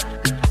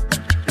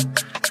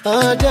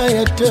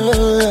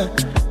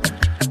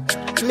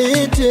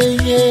 me day,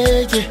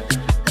 yeah,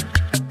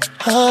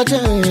 all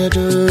day I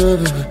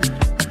do,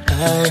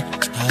 I.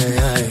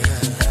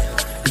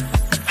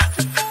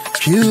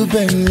 You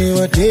bring me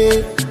a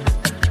day,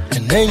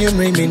 and then you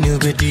bring me new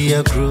biddy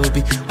a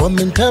groovy. One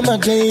min time a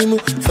day,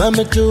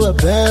 family to a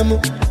bam.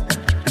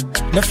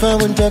 Na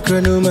found a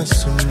cranuma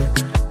soon.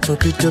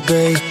 Hope it to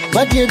bay,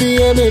 but you be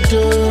a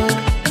meto.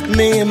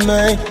 Me and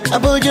my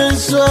abojan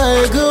so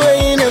I go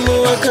in and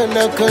walk on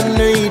a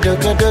connoid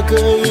of a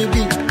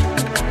baby.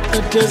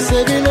 At the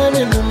 7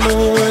 in the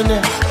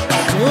morning,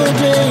 oh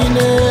day in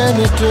a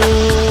meto,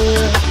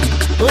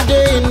 oh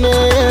day in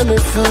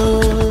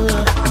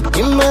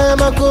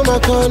Kuma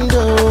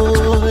Kondo,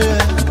 yeah.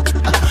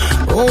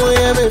 Oh,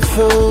 yeah, me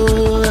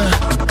fool.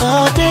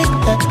 Oh, take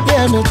that,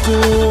 yeah, me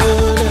too.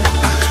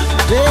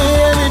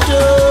 Yeah, me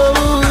too.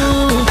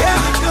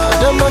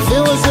 Then my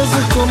feelings as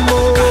a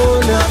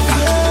common.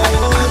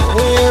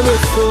 Oh, yeah, me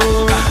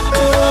fool.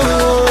 Oh,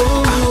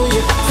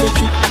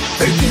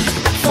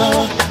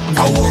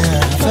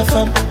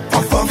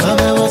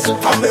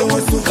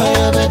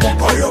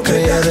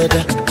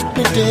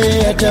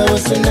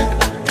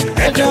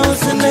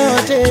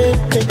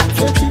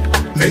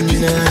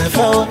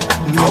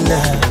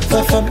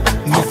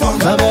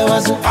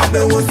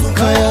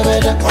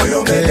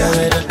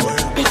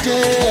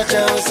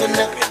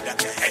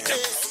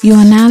 You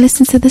are now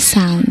listening to the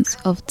sounds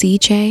of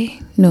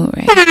DJ Nore.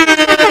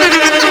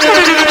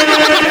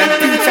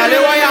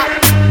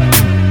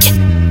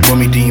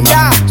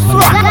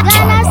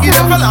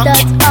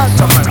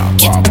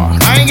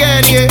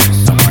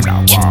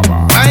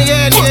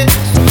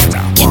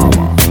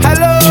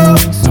 Hello,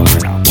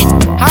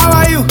 how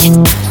are you?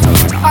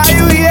 Are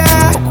you here?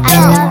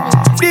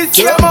 This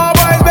year, my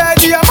boys,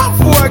 baby, I'm up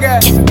for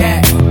again.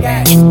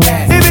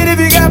 Even if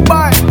you get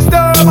by,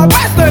 still my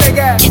pastor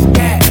again.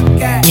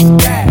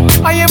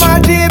 I am my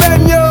team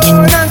and you,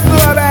 and so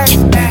bad.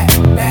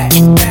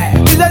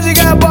 You said you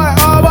get boy,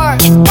 oh boy,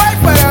 wait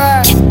for the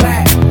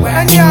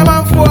and yeah, I'm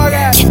up for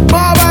again.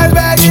 My boys,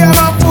 baby, I'm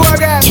up for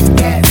again.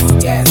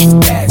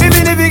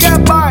 Even if you get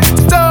by,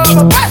 still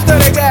my pastor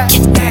again.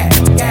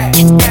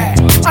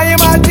 I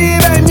am a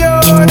team and you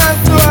not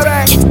so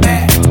bad.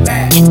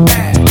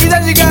 He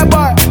said you get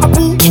boy, a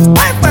boo,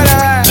 wait for the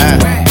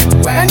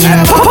and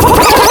yeah,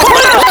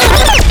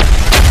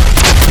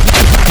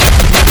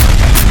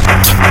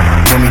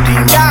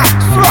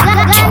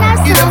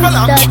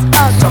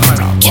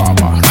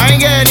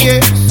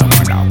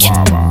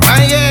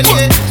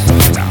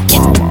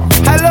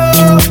 hello,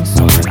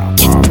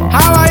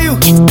 how are you?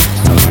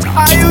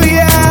 Are you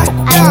here?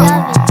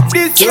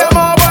 This year,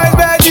 my boys,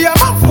 baby,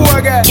 I'm up for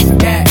again.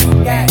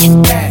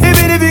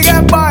 Even if you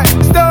get by,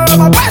 still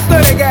my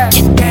pastor again.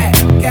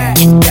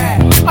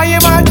 I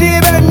am a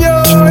team and you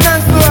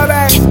not so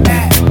bad.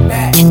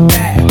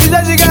 He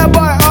said you get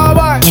boy, oh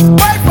boy,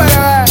 wait for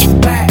the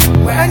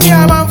and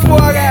yeah, I'm up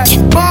for again.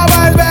 My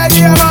boys,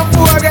 baby, I'm up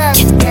for again.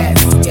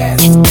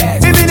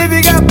 Even if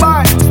you get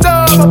by,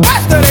 still my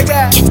pastor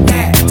again.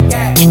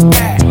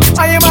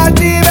 I am a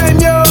team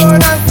and you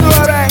not so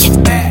bad.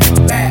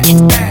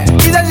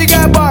 He said you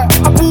get boy,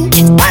 a boo,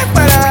 wait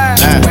for the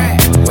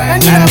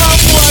and yeah, I'm up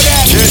for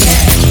again.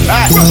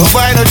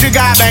 Boy, no you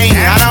got me.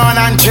 I don't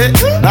want shit.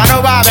 I know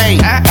about me.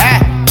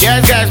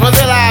 Yes, guys, what's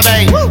the lie,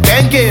 man?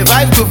 Thank you.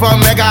 Five to from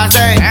Mega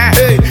say.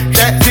 Hey,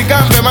 she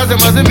come from us,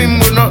 must be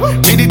Muno.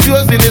 Me the two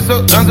in this,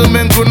 so don't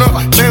men who know.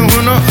 Men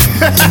who know.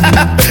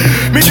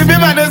 Me to be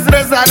my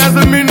stress, I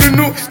doesn't mean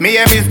no. Me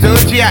and Miss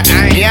Tochia,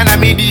 me and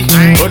Amidi.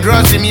 O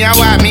draw see me,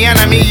 me and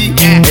Ami.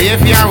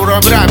 If you are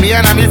Robra, me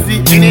and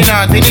Amisi.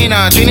 Tinina,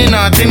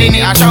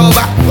 I saw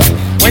over.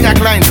 When you're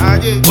client,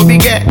 who be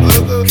get?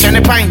 Send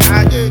a pint.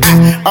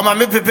 I'm a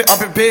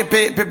pay.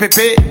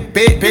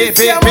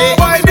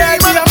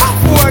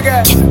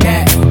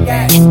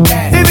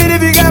 Even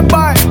if you get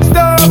by,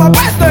 still my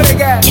pastor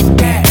again.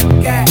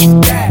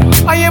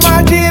 I am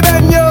a team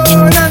and you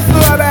not so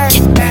bad.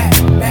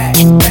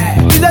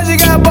 You said you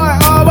get by,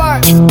 oh boy,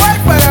 wait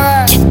for the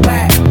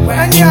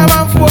and yeah, I'm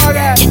up for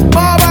again.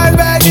 Oh boy,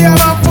 baby,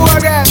 I'm up for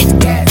again.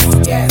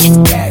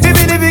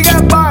 Even if you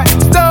get by,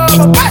 still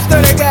my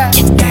pastor again.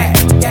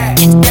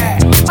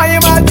 I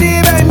am a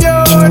team and you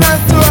not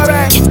so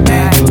bad.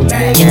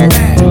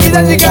 You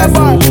said you get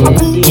by, a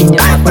boo,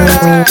 wait for the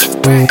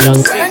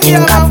and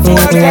yeah, I'm up for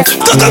again.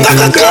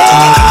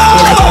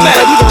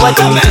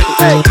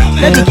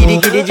 Let me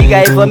giddy jigga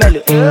for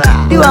mellow.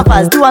 Do one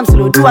fast, do one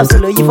slow.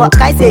 You for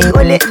I say you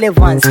only live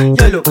once.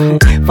 YOLO.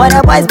 For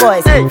the boys,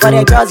 for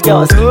the girls.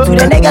 To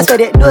the niggas for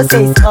the no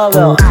say oh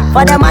well.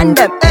 For the man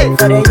them,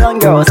 for the young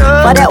girls.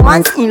 For the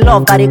ones in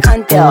love but they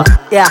can't tell.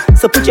 Yeah,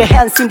 so put your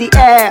hands in the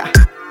air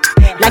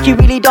like you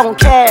really don't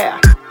care.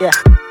 Yeah.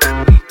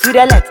 To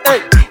the left,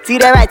 to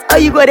the right. Oh,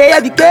 you go there,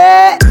 be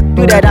good.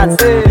 Do the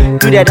dance.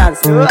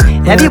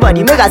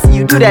 Everybody make us see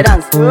you do the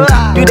dance.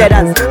 Do the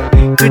dance.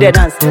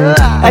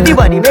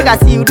 Everybody make us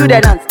see you do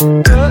the dance.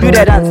 Do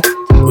the dance.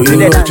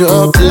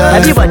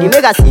 Everybody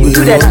make us see you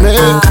do the dance.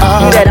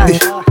 Do the dance.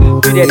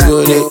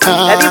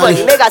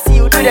 Everybody make us see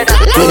you do the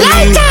dance.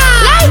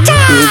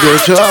 We go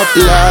chop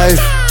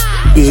life.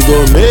 We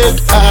go make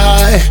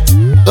high.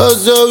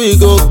 Also we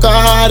go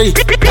carry.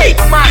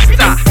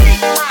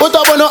 But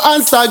I wanna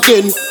answer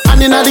again.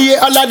 And in the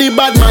all of the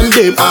bad man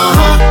them.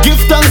 Give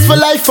thanks for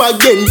life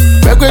again.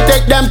 Make we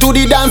take them to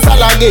the dance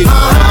hall again.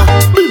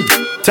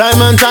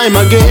 Time and time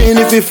again.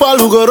 If we fall,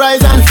 we go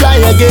rise and fly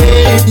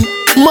again.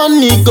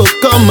 Money go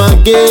come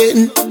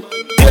again.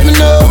 You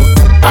know,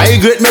 I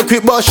great make we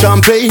bust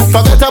champagne.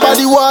 Forget about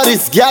the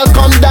worries, girl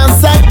come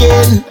dance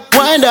again.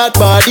 Wind that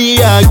body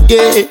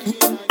again.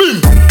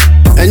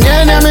 And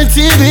yeah, now me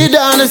TV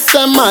down the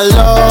summer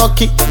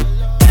lucky.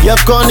 You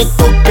gonna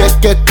cook,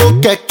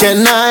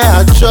 na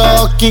ya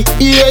chucky.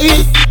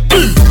 Yeah.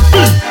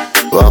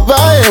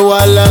 Wabaye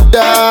wala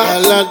da.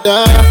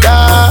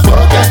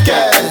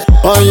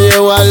 Onye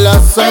wala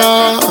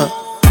san.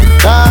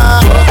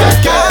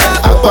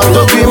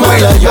 Apato bi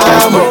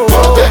malayamo.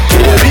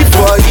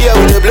 Before here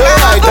we blow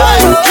like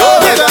time.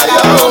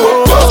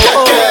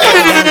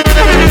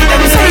 Let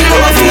me say you know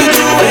what you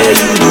do, where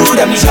you do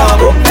them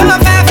trouble. Fema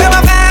fair.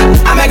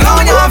 I'm a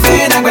gone your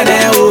fin, I'm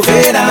gonna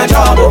open a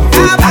trouble.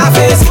 I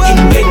face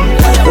in pain,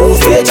 oh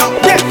feature.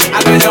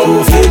 I'm gonna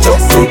oh feature.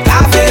 I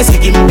face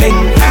in pain,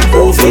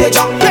 oh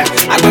feature.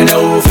 I'm gonna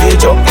oh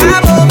feature.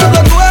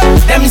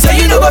 Them say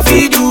you know what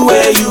you do,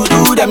 where you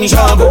do them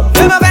trouble.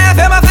 Fema fair.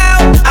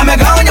 I'm a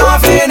gone your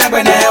fin, I'm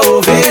gonna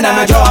open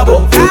a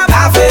trouble.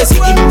 I face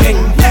in pain,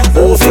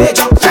 oh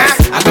feature.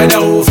 I'm gonna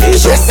oh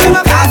feature.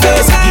 I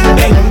face in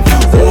pain,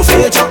 oh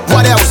feature.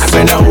 What else?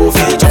 I'm gonna oh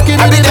feature.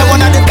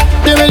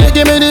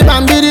 Give me the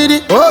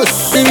bambididi. Oh,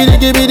 give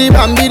me the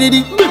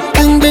bambididi.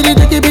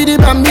 Give me the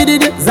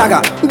bambididi.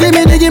 Zaga. Give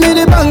me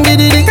the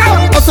bambididi.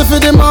 Also for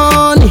the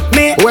money,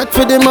 work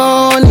for the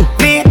money.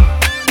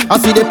 I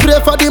see they pray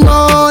for the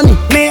money,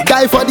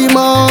 die for the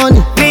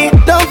money.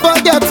 Don't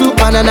forget to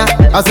banana.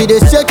 I see they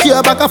shake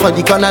your back for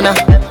the banana.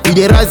 We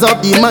they rise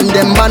up the man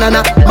them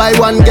banana. Buy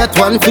one get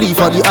one free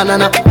for the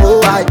banana.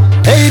 Oh I,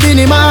 hey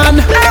Binny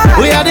man,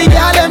 we are the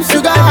girl them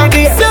sugar.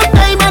 Same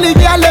time and the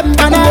girl them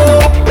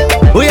banana.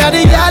 We are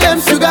the girl them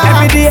sugar.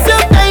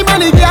 Same time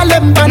and the girl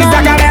them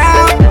banana.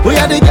 We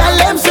are the girl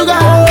them sugar.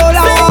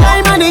 Same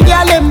time and the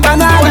girl them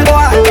banana.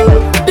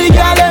 The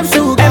girl them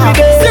sugar.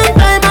 Same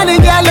time and the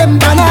girl them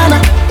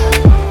banana.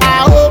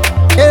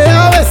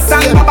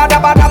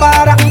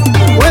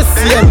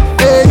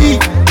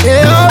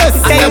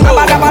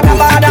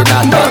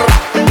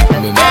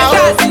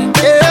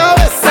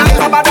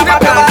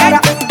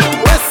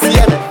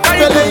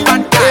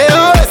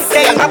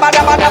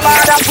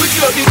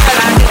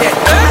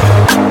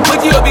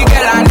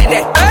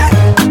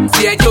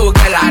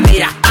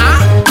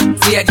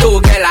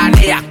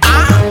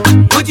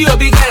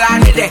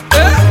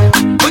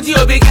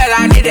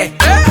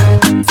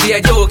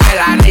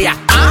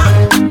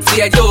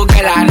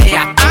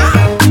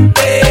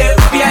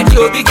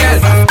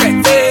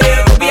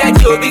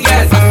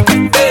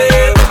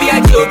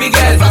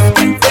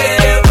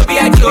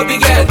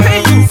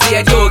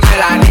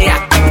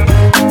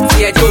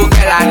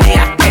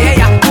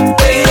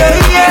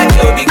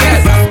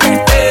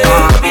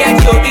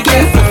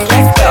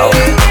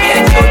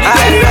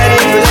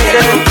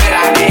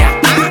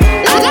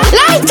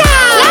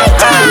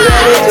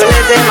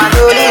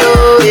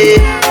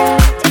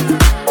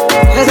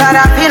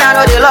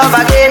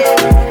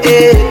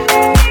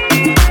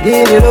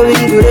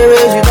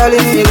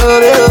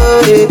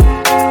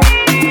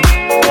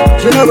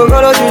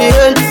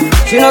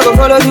 She no go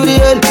follow to the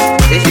end.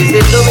 Say she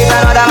said to me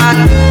another man.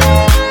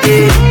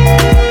 Yeah.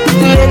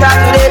 Later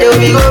today they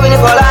will be going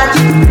for lunch.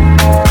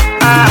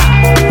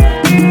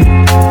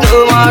 No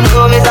man,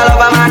 no Mr.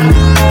 Lover man.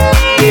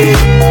 Yeah.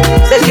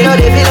 Say she know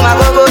they feel my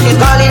go. She's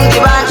calling the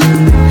bunch.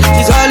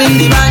 She's calling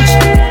the bunch.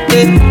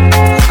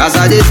 Yeah. As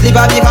I dey sleep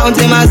I be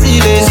counting my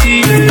ceiling.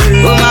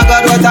 Oh my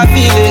God, what a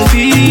feeling.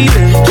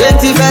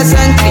 21st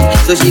century,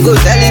 so she go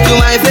tell it to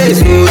my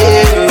face. Oh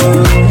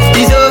yeah,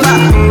 it's over.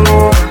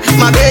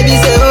 My baby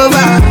say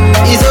over,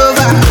 it's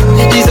over,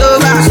 it's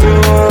over.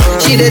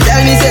 She dey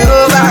tell me say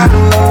over.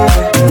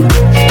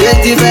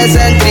 21st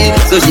century,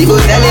 so she go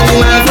tell it to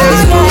my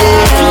face.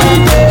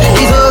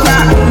 It's over.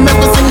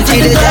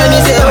 She dey tell me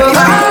say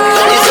over.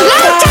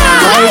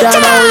 Kaida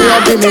now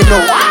love me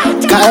now.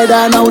 Kaida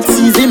now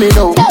teasing me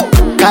now.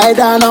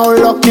 Kaida now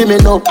lucky me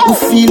now. Who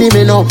feeling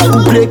me now?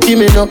 Who breaking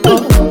me now?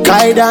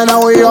 Kaida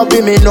now love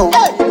me now.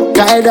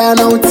 Kaida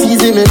now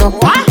teasing me now.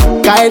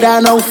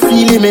 Kaida now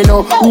feeling me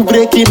now. Who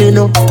breaking me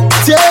now?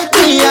 Take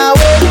me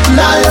away,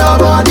 now your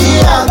body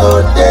I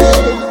go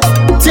there.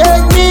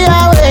 Take me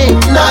away,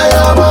 now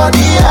your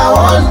body I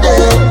want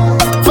there.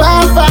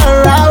 Far,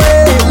 far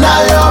away, now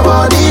your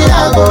body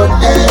I go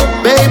there.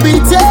 Baby,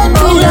 take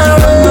me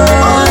away,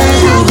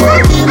 you go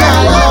be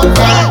my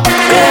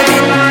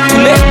lover.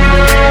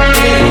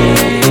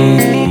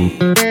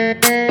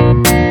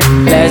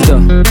 Let's go.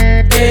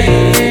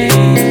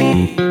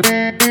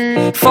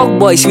 Fuck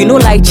boys, we no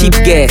like cheap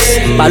girls,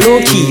 but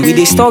low key, we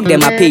dey stalk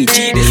them a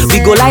page. We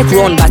go like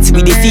run, but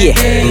we dey fear.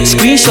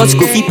 Screenshots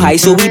go fit pie,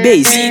 so we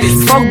base.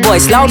 Fuck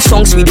boys, loud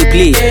songs we dey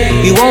play.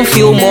 We won't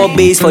feel more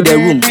bass for the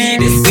room.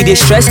 We dey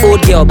stress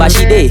old girl, but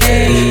she dey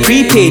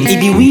prepaid. It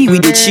be we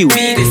dey chill.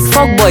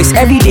 Fuck boys,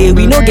 every day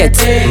we no get,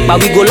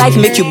 but we go like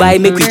make you buy,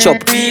 make we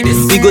chop.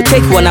 We go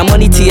take one a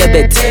money to your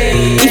bet.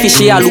 If you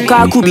share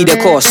Lukaku be the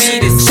cause,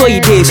 so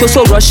it dey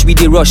so rush we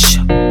dey rush,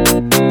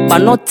 but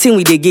nothing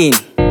we dey gain.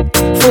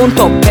 Phone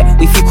top pet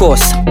we fit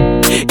cause.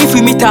 If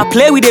we meet our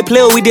play, we dey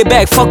play or we dey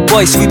beg. Fuck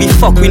boys, we be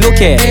fuck, we no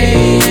care.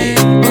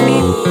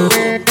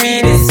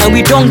 And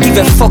we don't give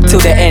a fuck till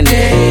the end.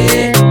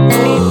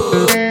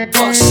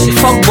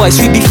 Fuck boys,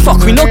 we be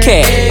fuck, we no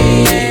care.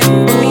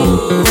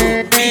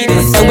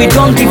 And we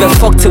don't give a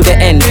fuck till the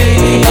end.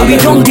 And we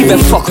don't give a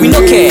fuck, we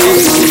no care.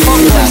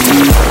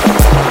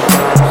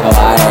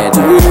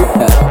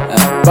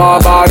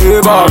 Barbary, Hey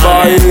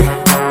Baba,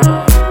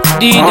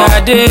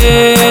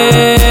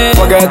 Didade.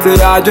 Forget it,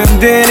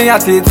 Argentine, I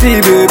see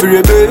baby.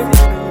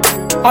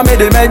 I made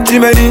the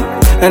Benjamin,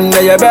 and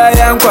they buy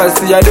and quest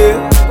the day.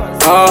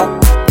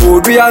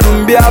 Bobia,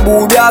 Numbia,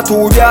 Bobia,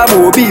 Tobia,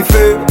 Mobi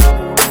Fe.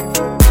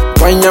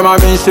 When your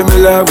mammy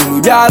similar,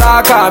 Bobia,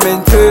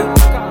 coming to.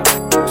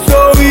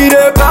 So we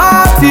the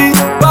party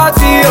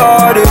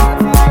all day.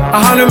 I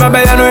hand my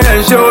bed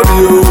and show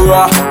you.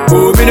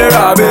 Oh, be the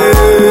rabbit.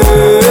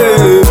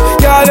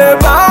 Yeah,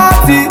 the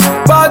party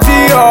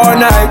all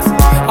night.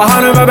 I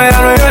hand my bed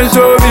and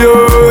show you.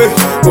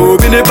 Oh,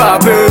 be the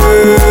papi.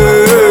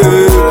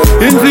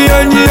 Into the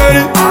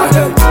engineering,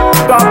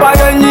 Papa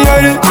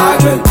engineering,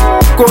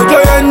 Kojo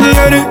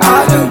engineering,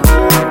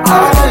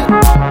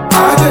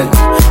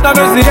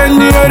 Namesi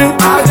engineering,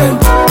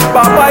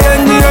 Papa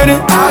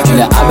engineering,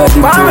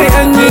 Mama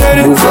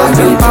engineering.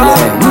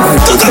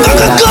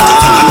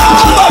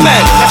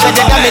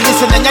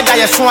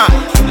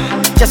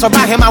 Just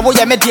about him, I will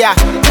media.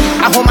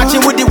 I hold my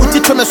chin with the witty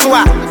to me so.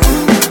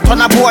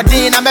 Turn up board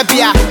in a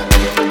mebia.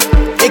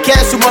 It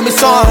can't sumo me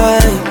song.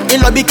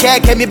 In lobby care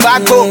came me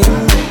back home.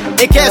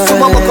 It can't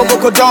sumo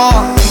Moko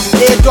door.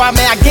 They do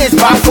me against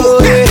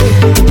Bafo.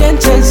 You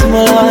can't chase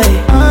my life.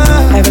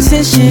 Ever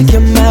since she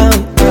came out,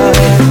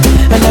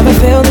 I never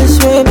felt this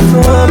way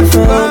before.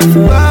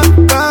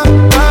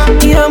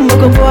 You don't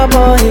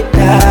boy,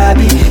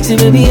 baby. See,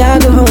 baby, I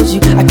go hold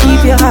you. I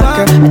keep your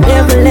heart, girl. I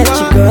never let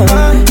you go.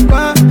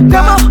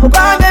 Come on, oh,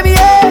 bye, baby,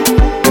 yeah.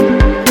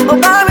 Oh,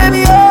 bye, baby,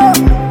 yeah.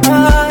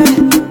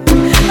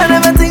 I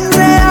never think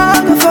that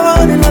I could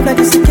fall in love like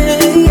this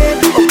again,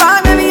 yeah. Oh,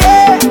 bye, baby,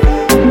 yeah.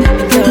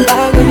 Girl,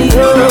 bye, baby,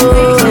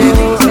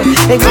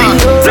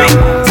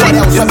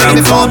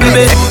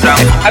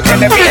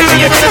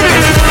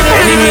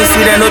 Enemy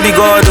see them no be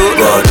God,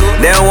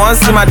 them want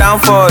see my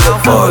downfall,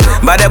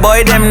 but the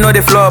boy them know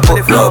the flop.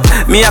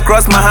 Me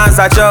across my hands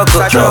I choke.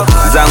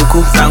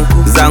 Zanku,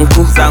 zanku,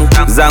 zanku, zanku,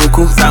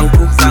 zanku, zanku,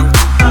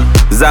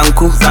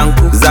 zanku, zanku,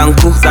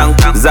 zanku,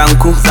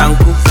 zanku, zanku,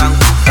 zanku.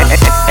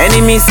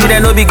 Enemy see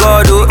them no be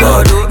God,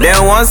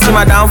 them want see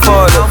my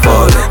downfall,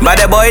 but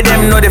the boy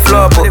them know the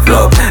flop.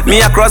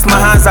 Me across my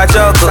hands I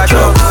choke.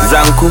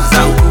 Zanku,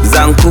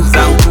 zanku, zanku,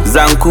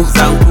 zanku,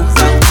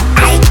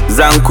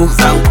 zanku, zanku,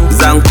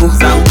 zanku,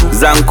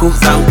 zanku,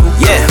 zanku.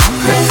 Yeah.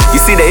 You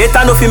see the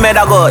hater no fi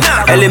murder God.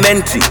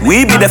 Elementary,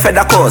 we be the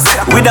feather cause.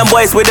 We them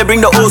boys where they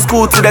bring the old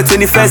school to the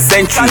 21st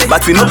century.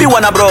 But we no be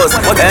one of bros.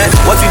 What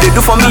you they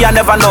do for me I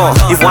never know.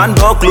 If one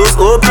door close,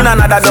 open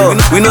another door.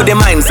 We know the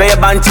mind. Say a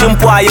ban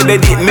chimpo aye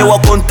bedi. Me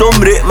walk on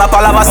tombre, my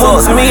palava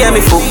sauce. Me and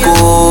me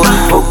foko.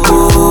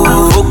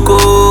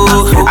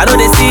 I know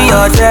they see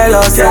your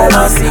jealousy,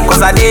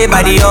 cause I did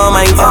by the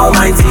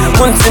Almighty.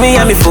 Come to me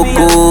and me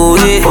foko.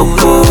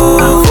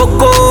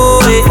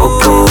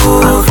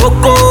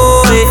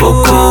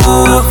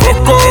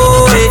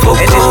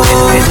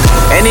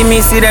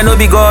 Enemy see them no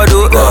be God,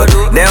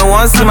 them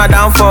want see my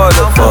downfall,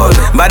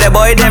 but the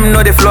boy them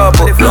know the flop.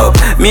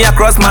 Me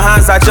across my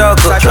hands I choke.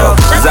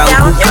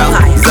 Zanku,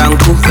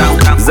 zanku,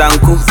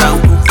 zanku,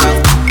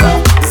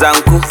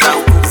 zanku,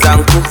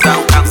 zanku,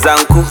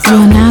 zanku. You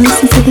are now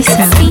listening to the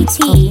sounds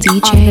of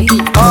DJ.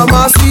 I'm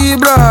a see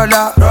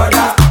brother,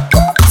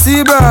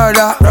 see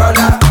brother,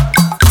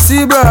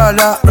 see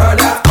brother.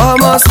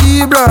 I'm a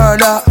see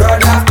brother,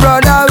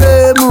 brother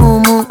we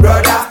mumu,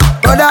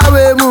 brother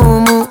we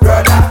mumu,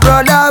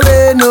 brother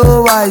we no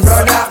wise,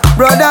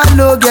 brother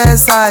no get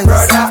size.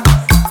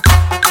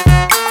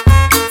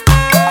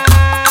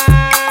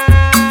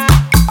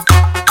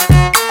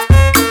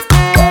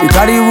 You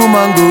carry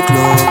woman go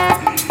club,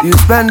 you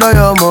spend all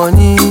your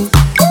money.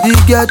 The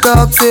get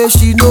up say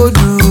she no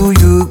do,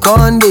 you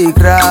can't dey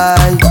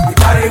cry. You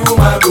carry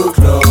woman go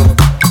club,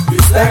 you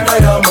spend all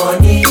your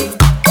money.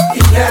 The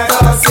get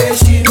up say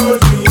she no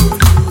do,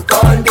 you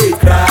can't dey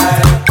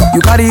cry.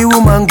 You carry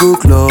woman go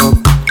club,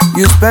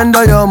 you spend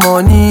all your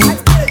money.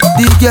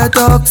 The get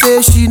up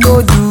say she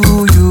no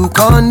do, you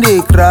can't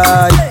dey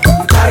cry.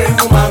 You carry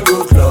woman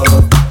go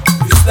club,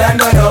 you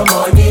spend all your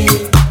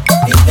money.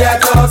 The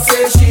get up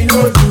say she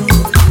no do,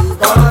 you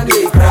can't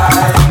dey cry.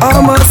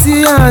 I'ma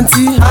see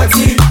auntie,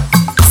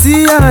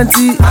 see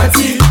auntie,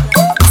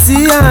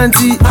 see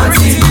auntie,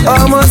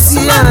 I'ma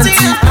see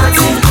auntie,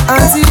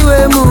 auntie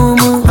we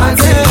mumu,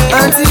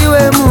 auntie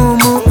we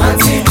mumu,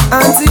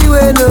 auntie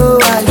we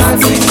no eyes,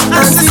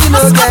 auntie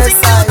no get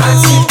size.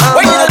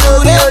 When you do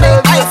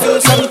that, I feel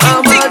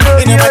something.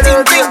 You never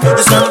think,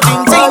 something.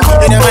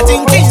 You never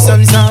think,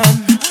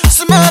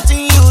 smart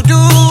thing you do.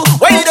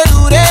 When you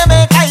do that,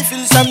 make I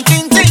feel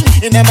something.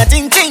 You never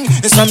think,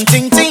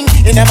 something.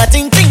 You never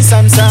think,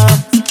 something.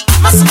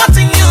 My smart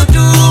thing you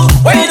do.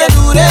 When you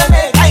do that,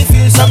 make I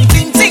feel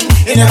something.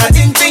 You never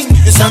think,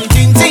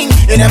 something.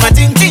 You never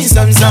think,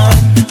 something.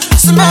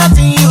 Smart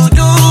thing you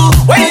do.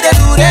 When you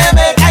do that,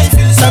 make I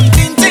feel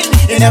something.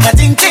 You never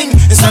think,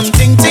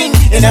 something.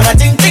 You never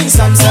think,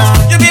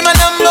 something. You be my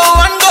number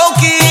one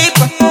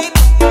goalkeeper.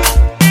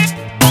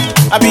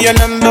 I be your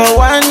number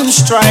one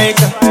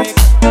striker.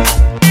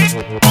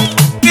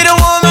 Be the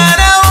woman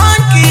I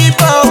want keep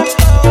out.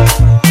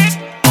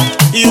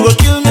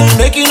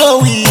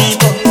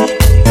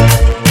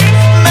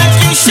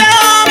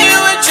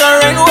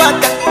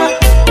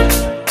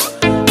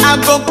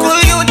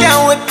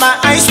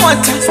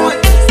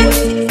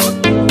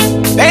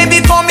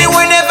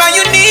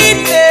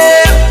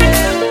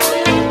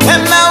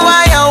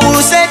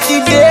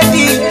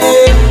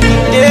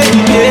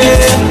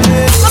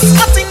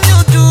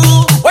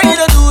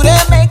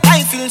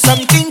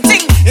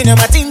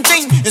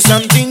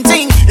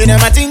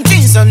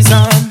 some.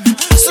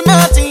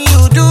 Small thing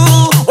you do,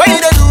 what you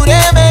do, they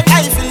make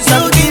I feel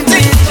something.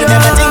 You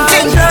never think,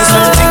 this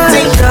one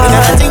thing, you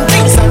never think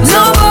something.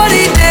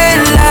 Nobody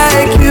did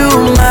like you,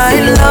 my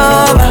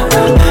lover.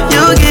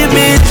 You give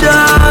me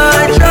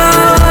joy,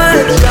 joy,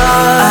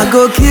 joy. I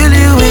go kill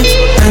you with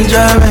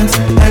enjoyment,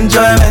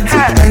 enjoyment,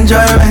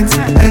 enjoyment,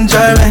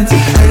 enjoyment,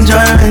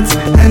 enjoyment,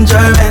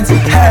 enjoyment.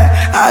 Hey,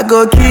 I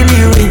go kill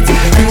you with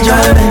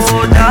enjoyment,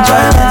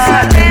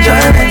 enjoyment,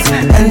 enjoyment,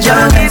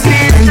 enjoyment, enjoyment,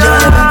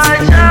 enjoyment.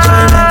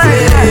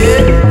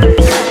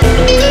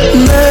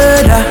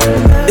 Murder,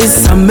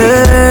 it's a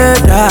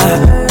murder.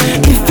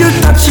 If you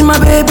touch my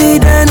baby,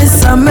 then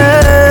it's a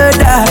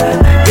murder.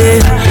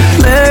 Yeah,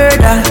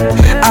 murder,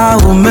 I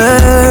will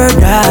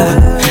murder.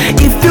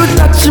 If you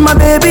touch my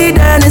baby,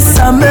 then it's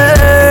a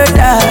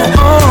murder.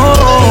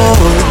 Oh,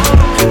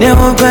 they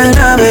open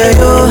up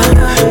yo,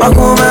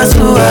 wakuma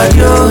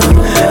suadio.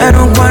 I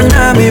don't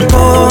wanna be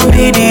poor,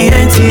 me the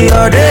empty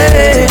all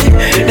day.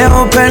 They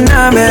open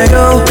up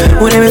yo,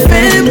 when they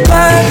feel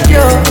bad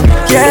yo,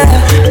 yeah.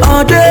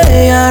 All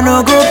day I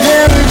no go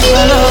perish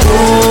alone.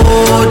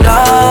 Oh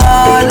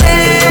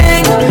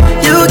darling,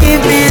 you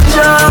give me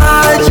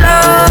joy,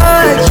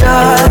 joy,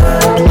 joy.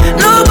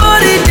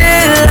 Nobody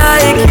did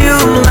like you,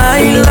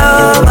 my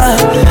lover.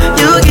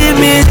 You give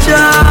me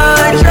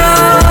joy,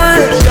 joy,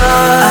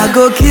 joy. I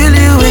go kill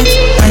you with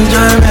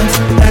enjoyment,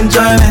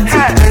 enjoyment,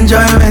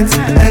 enjoyment,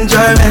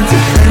 enjoyment,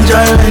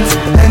 enjoyment,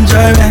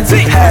 enjoyment.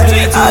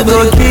 Hey, I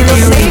go kill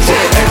you with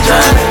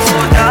enjoyment,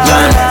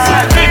 enjoyment,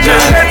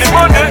 enjoyment,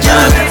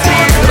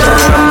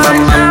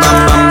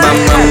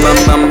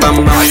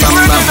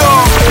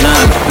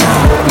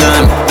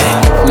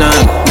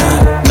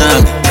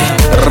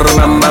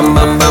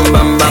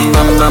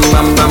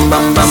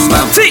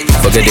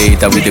 Forget the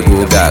hater with the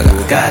go gaga.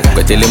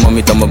 Go tell him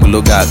mommy to my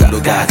blue gaga.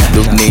 Look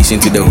nation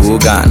to the whole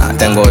Ghana.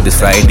 Thank God it's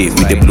Friday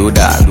with the blue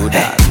dog.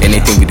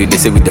 Anything we do, they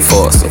say with the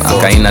force. I'm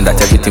kind and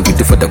that everything we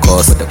do for the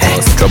cause.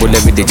 Trouble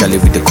every day, Charlie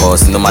with the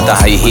cause. No matter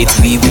how you hate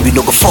we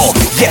don't go fall.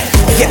 Yeah,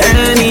 yeah.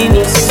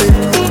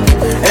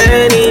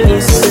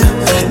 Enemies,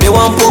 they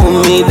won't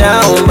pull me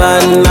down,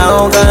 but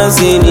now can't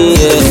see me.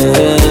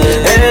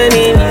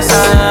 Enemies,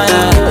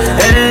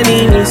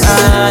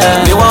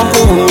 they won't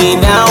pull me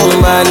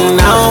down, but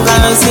now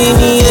can't see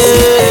me.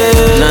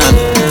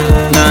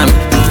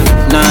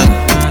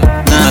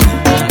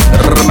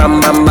 Bam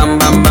bam bam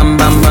bam bam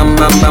bam bam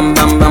bam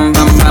bam bam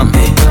bam bam.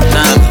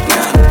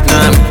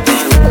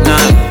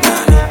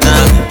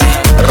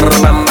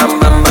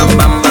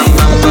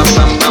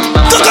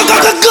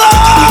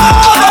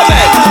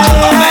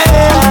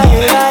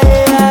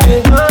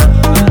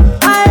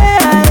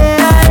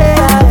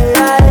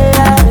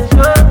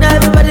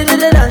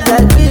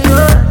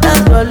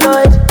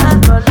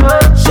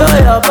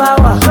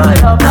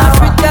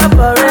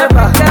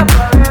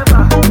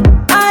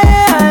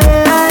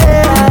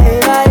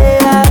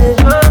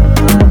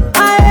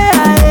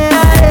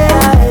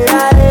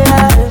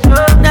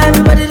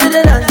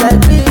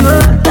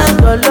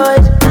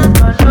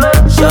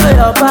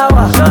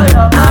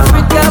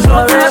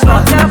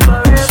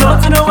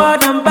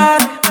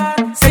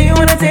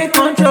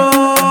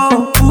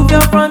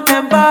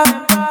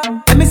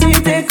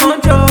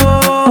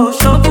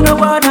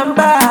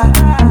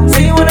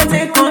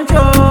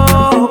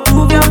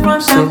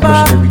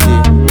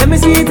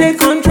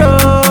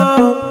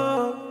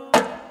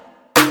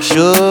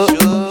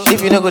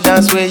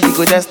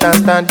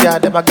 Stand there,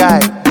 the guy.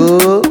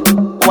 Go.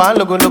 One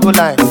logo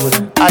line.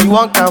 I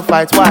want can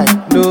fight, why?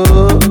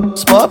 No.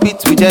 Small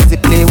beats, we just the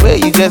play. Where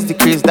you just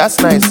decrease, that's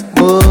nice.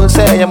 Moon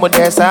say I'm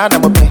there, son,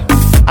 I'm okay.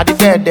 I did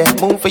there,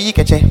 moon for you,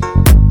 catch it.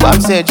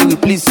 Bob said you will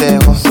please say,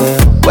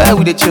 where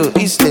would they chill?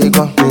 East they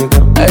go.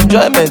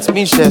 Enjoyment,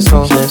 me share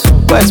some.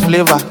 West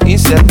flavor,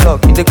 insect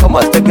talk. They come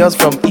out the girls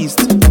from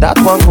east. That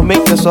one will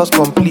make the sauce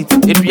complete.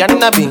 If you are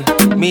nabbing,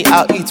 me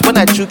I'll eat. When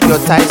I choke your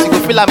thighs, you go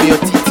feel like your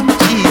teeth.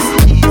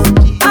 Cheese.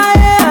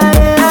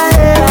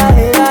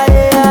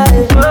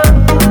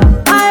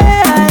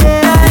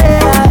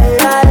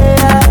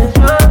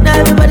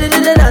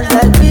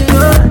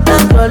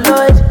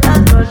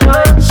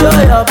 Show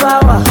your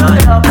power,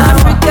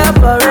 Africa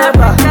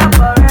forever.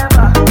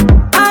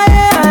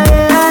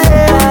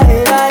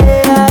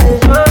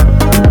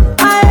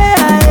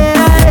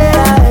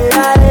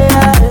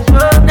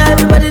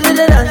 Everybody did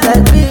it dance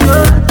like me.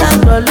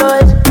 Dance for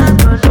Lloyd.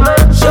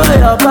 Show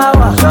your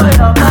power,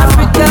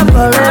 Africa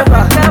forever.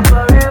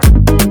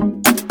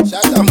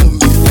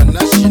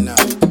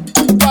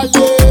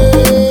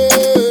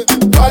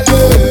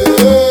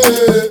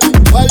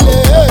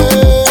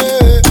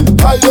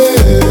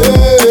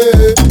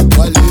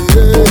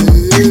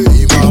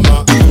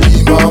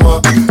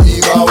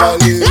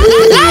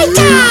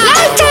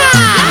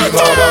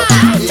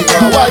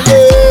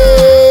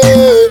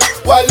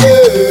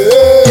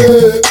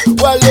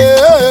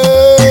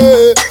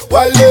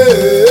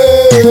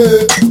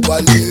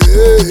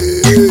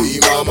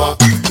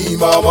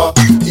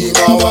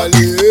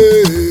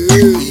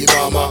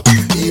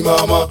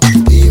 Imama,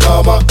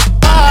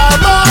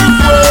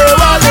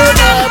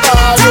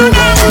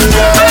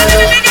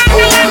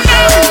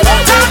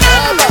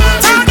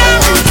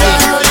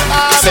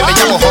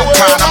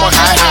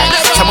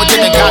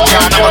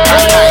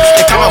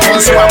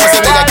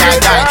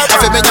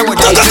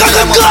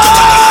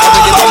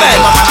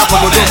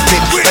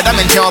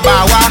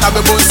 wana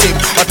be bonsim.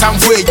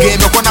 Otamfo again,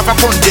 me kona fa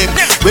kondem.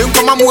 We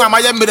nkoma mu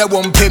amaye mire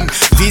wompem.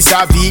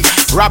 Vis-a-vis,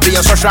 rabbi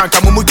and social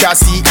kamumu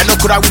kasi. Eno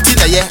kura wuti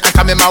na ye,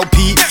 akame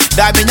maupi.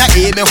 Da benya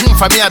e me hum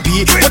fa me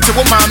abi. What a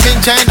woman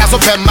menchen na so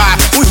pemba.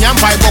 Uhiam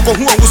pai boko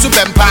hu onwu su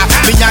pempa.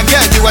 Minya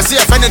girl bi wase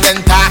e fene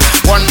denta.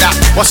 Wonder,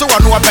 waso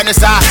wanu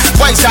apenesa.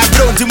 Boys are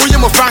blown to muye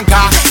mo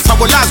franca.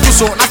 Fabolas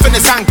kuso na fene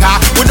sanka.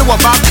 Wone wo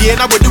ba pie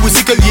na wodi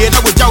wusika wie na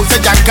wo jaw se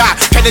janka.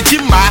 Kede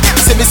timma,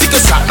 se me sika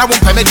sa na wo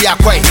mpeme dia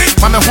kwai.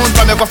 Mame hon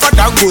to me ko fa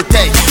down go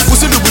tay.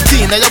 Wusu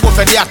luguti na ye bo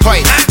fe dia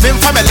toy. Me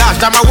mfa me last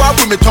time I wa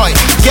bu me toy.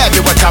 Girl bi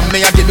watam me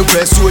ya de me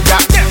kwa soja.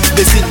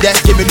 They sit there,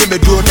 give me me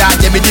do that.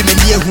 Give me me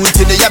hu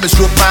nti na ya me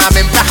stroke ma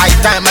me mpa high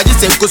time. I just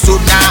say go so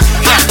na.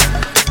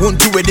 Won't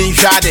do it in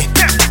shade.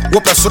 Wo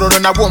pesoro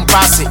na wo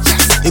mpase.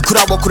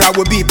 Ikura wo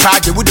be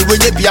paje. Wo de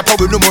wenye bi apa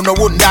we no mo no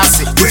won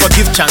dase. You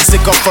forgive chance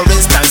come for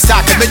instance.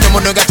 Start me no mo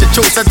no got to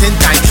choose certain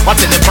time.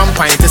 What in the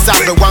pampine to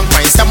serve the one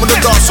pint. Some no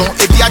doso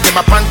e bi ade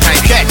ma pampine.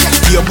 Check.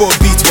 The above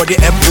beat for the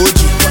MOG.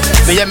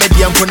 Me ya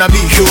medium kuna be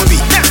shobi.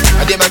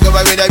 Ade ma go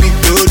with a big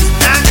dolly.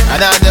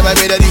 And I never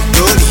made a big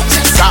dolly.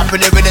 Stop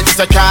in the minute to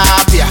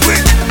chop ya.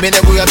 Me ne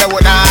we are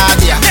one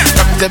idea.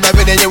 Stop the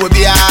minute you will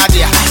be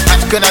idea. I'm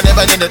gonna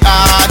never in the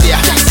idea.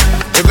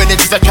 Every day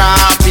is a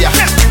champion.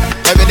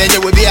 Every day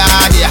you will be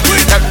out here.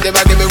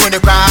 Never give me when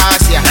you cross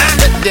here.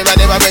 Never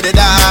be the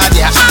dad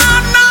here. Oh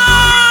no!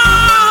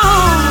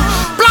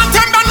 Plant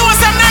him down, no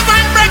say never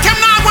break him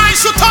now. Why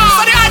shoot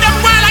off? So the other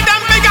well like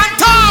them big and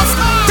tough.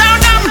 Tell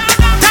them.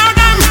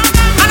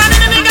 And I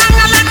didn't think I'm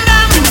gonna let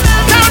them.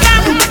 Tell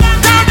them.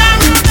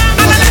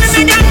 And I didn't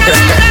think I'm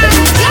gonna let them.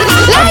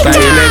 After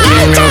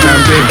electing, no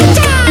campaign.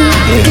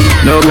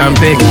 No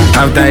campaign.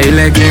 After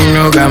electing,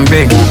 no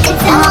campaign.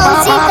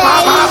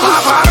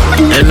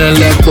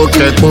 Enele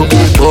pokeko,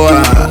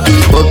 oa,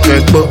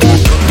 pokeko.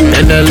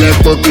 Enele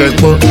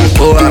pokeko,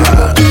 oa,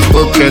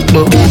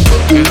 pokeko.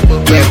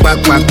 Be pa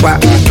pa pa,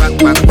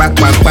 pa pa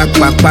pa pa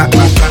pa pa.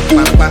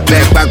 Be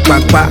pa pa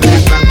pa,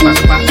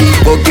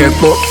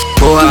 pokeko,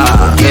 oa.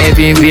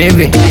 Baby,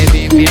 baby,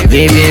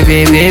 baby,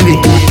 baby,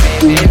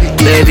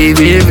 baby,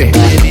 baby.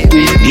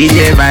 DJ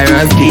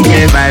virus, DJ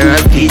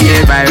virus, DJ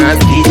virus,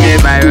 DJ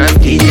virus,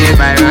 DJ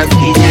virus,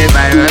 DJ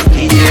virus,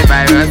 DJ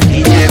virus,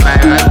 DJ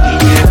virus,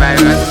 DJ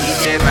virus.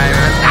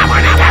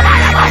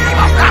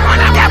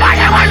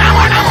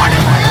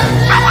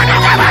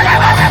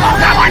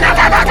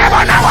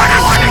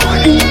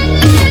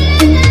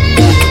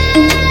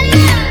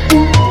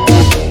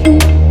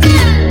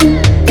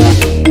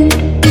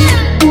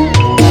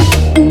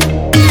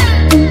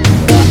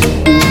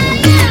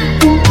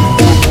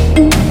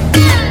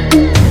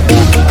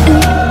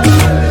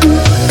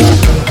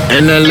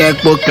 Enele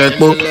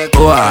pokeko,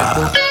 oa,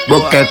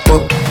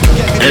 pokeko.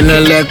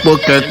 Enele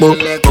pokeko,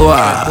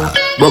 oa,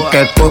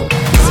 pokeko.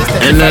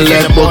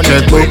 Enele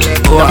pokeko,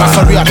 oa,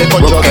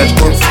 pokeko.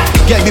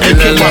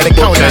 Enele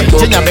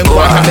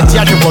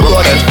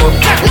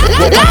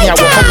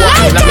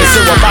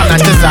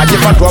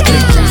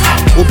pokeko,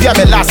 Obi a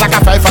me last aka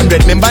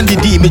 500 me bandi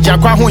di me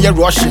jankwa ho ye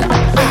rush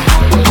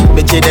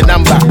me je the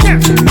number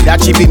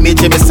that she be me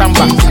je me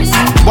samba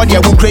body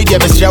a wo crazy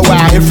me share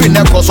wa every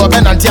na cause so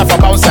be nanti afa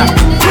bouncer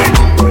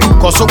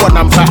cause so one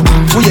nampa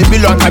wo ye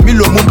million ka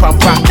million mu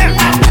pampa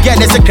get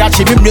the scratch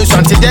me me so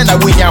until then I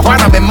win ya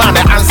hwana me man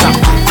answer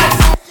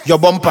your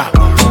bumper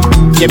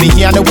ye me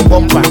here no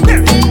bumper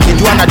you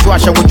do na to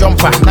asha wo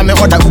jumper na me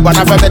order uber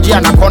na fa be ji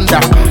anaconda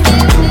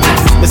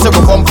me say go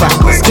bumper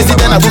this is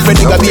then I will friend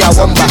be a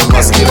womba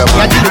muscular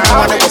man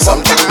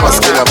something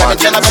muscular man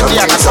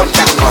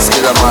something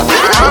muscular man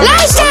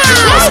something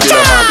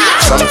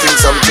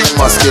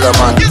muscular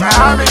man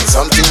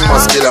something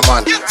muscular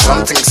man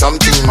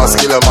something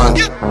muscular man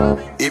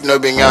if no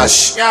be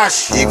ash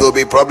he go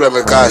be problem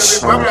with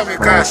cash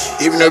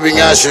if no be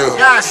ash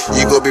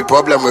he go be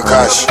problem with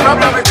cash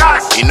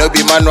he no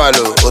be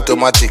manual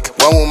automatic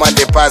one woman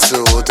dey pass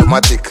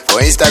automatic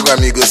for Instagram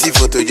you go see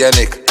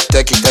photogenic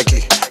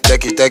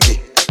Taki.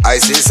 I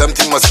say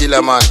something must kill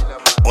a man.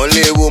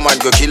 Only a woman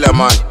go kill a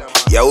man.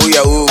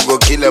 Yahoo go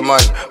kill a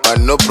man.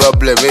 Man no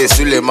problem, hey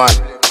Suleiman.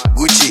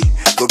 Gucci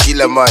go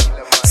kill a man.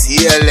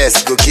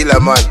 CLS go kill a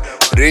man.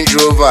 Range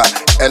Rover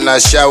and a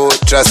shower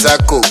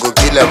Trasaco go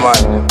kill a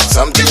man.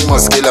 Something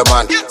must kill a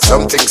man.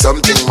 Something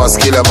must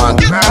kill a man.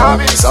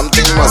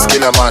 Something must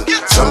kill a man.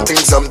 Something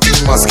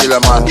must kill a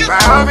man.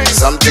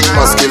 Something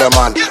must kill a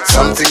man.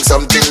 Something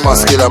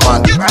must kill a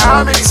man.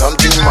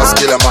 Something must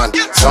kill a man.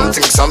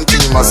 Something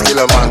must kill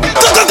a man.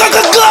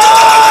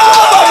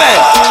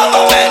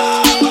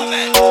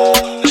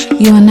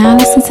 You are now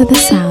listening to the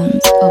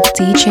sounds of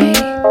DJ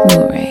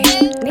Murray.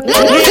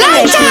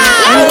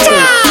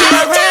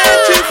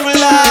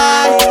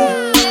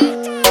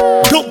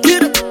 Don't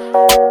get it.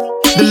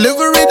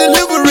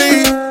 Delivery.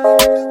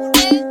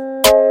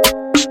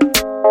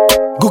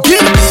 Go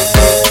get it.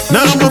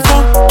 Number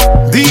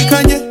 4, the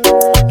Kanye,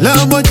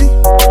 Lamodi,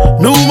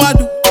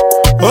 Numadu,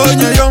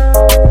 Onyayo,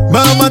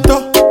 Mamato,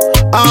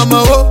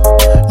 Amao,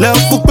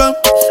 Lafupam,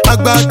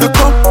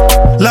 Agbatakom,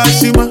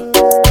 Lashima,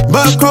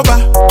 Bakoba,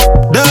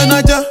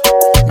 Danaja,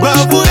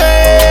 Babure.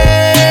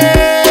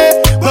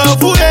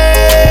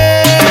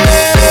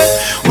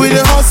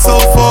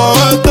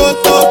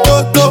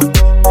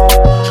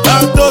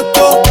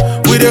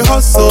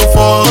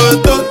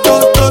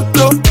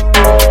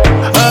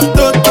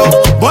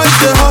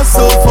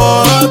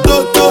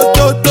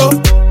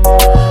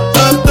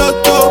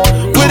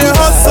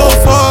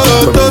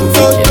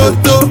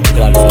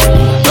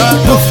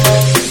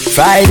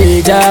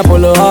 Friday,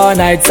 Japolo all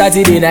night,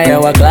 Saturday night,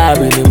 our club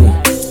in the moon.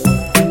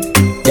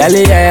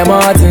 Yali,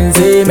 Martin,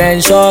 say, man,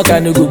 shock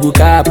and the Gugu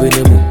cap in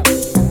the moon.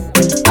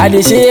 I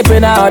the shape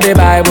in all the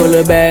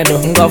Bible, Ben,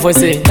 go for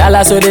say,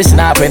 Dalla so they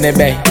snap in the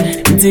bank.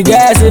 The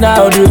guys in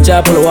our do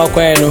chapel, walk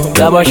when no,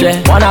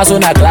 Blaboshe, one house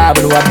on a club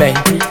in what bank.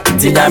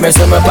 Tinyame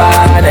summa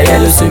pa na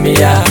yellow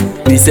sumia.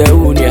 Disa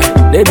unia,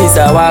 they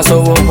bisa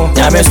waso womo.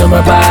 Nyame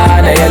summa pa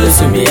na yellow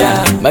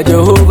sumia. But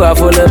Jehovah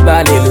full of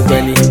body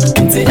lukeli.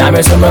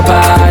 Tinyame summa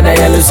pa na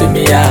yellow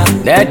sumia.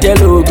 Net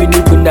yellow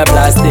binukunda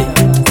plastic.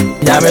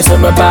 Nyame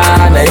summa pa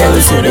na yellow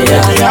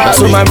sumia.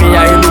 Summa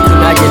mia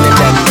ilukuna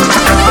gelenda.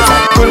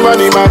 Good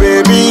morning, my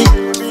baby.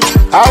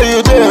 How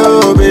you doing,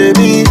 oh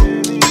baby?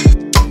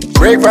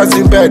 Breakfast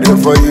in bed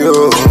for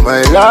you,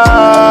 my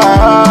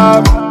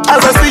love.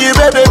 As I see you,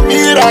 baby,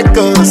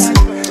 miracles.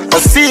 I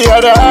see how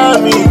the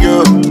army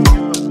go.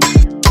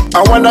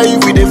 I wonder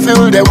if we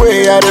feel the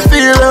way I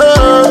feel.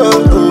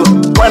 Oh.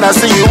 When I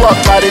see you walk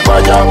by the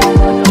budget,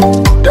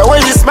 the way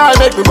you smile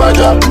make me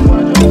budget.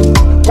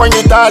 When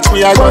you touch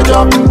me, I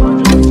budget.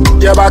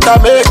 Your back I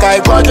make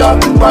I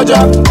budget.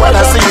 When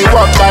I see you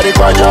walk by the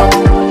budget,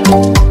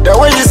 the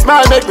way you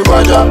smile make me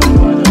budget.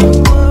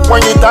 When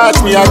you touch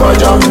me, I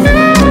budget.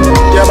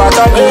 Your back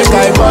I make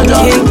I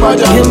budget.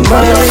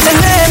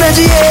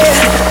 Energy,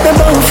 me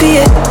bon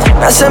fie.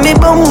 I say me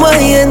bon boy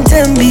and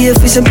tembi. If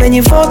we some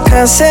penny for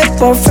concept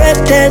for Fred,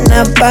 then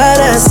I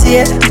bada see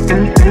it.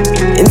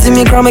 Into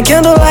me, grab my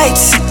candle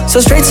lights, so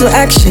straight to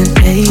action.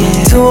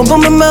 To a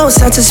bomb mouth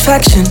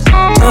satisfaction.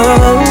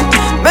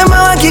 Remember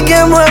I can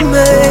get one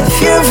man.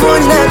 Fear for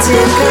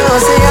nothing, girl,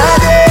 say I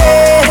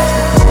did.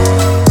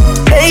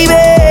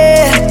 Baby,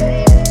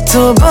 to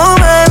a bomb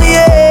man,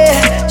 yeah.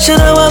 Should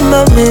I want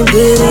my man,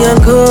 baby, I'm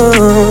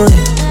good.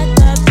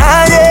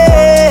 I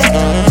did.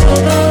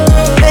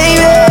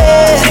 Baby,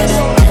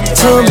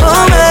 to a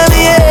bomb man,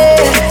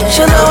 yeah.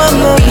 Should I want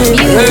my man,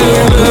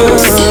 baby, I'm good.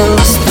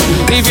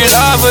 If you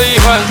love her, you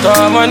want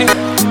the money.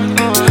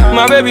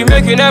 My baby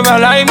make you never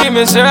lie me.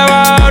 Me say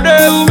wow,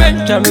 the ube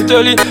chami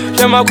toli.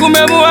 Shema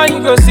kume muwa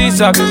you go see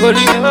sabi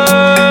goli.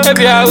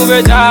 Baby I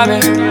ube jame,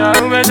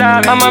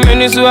 I'm a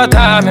minisu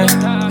atame.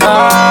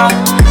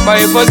 But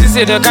if you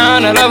see the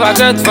kind of love I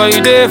get for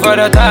you day for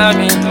the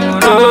time.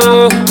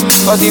 Oh,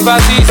 but if I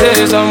see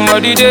say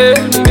somebody there,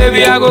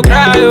 baby I go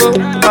cry yo.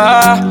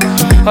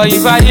 Or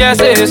if I hear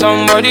say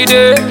somebody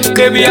there,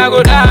 baby I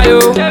go die yo.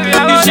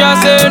 You sure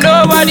say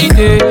nobody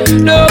there,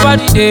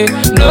 nobody there,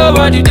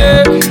 nobody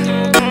there.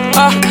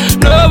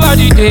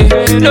 Nobody there,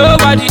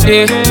 nobody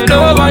there,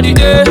 nobody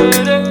there.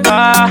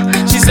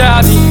 She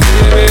said me,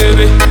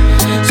 baby.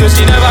 So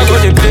she never go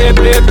to play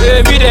me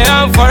there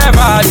and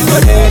forever. You go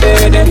there.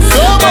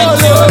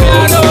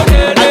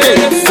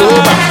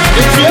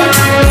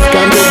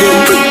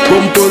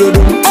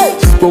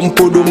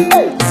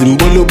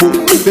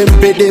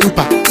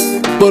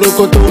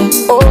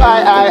 Oh,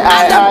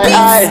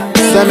 I.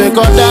 So me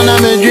cut down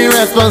on my dream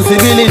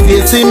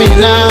responsibility. See me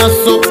now,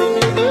 so.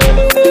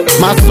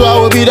 Maswa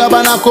obi da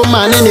bana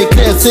koma ne ne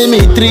krese me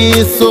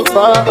tri so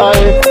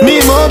me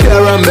mo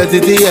biara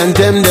mbetiti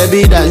entem de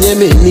bi da nye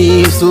me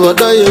ni so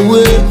do ye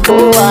we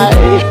oh I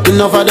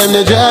enough of them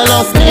they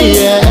jealous me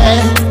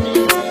yeah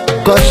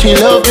cause she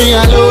love me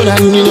alone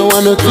and you know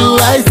one or two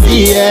I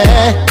see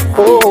yeah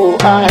oh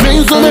I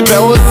mean so me pe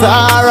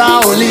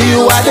Sarah only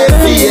you I dey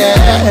see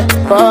yeah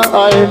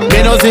me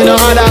no see no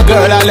other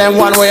girl and them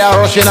one way I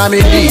rushing on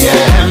me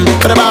DM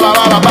bam bam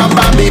bam bam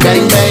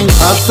bang bang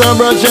after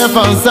brush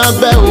and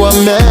sabe wa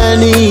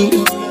many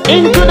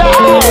into the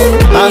house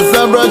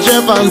after brush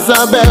and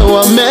sabe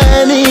wa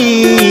many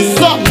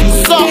so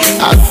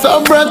after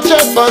brush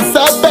and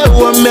sabe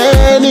wa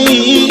many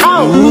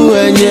ooh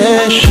and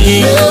yeah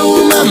she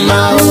mama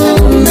ooh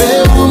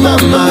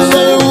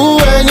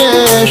and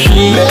yeah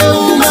she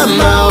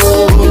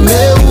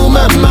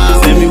mama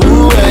say me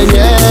ooh and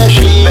yeah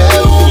she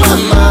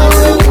mama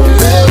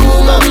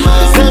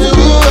say me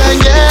ooh and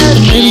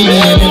yeah she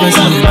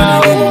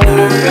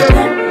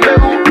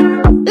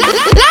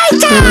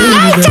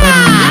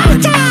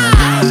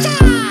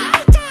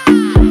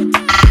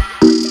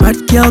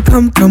Girl,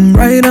 come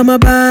right on my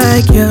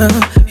back, yeah.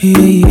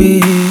 Me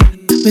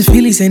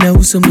feel it, say now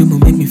something will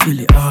make me feel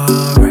it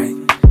alright.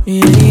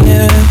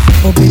 Yeah.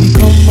 Oh baby,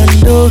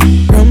 commando,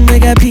 come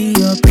make I be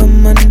your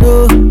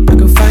commando. I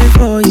can fight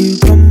for you,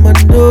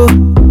 commando.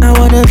 I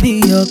wanna be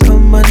your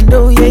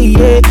commando,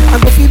 yeah. I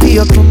go feel be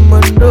your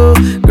commando,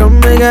 come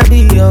make I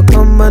be your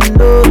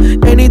commando.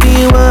 Anything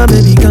you want,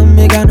 baby, come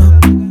make I know.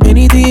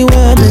 Anything you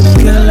want,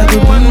 baby, girl, I go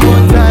one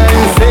more time.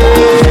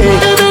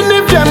 Even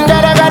if them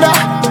gada,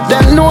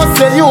 them know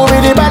say you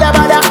really bada.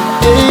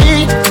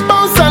 Hey,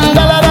 bounce and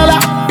dala,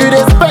 you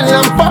dey spend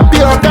and pop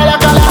your kala.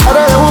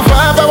 Aro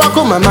forever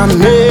wakuma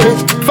mame,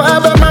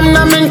 forever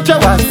mamna mincha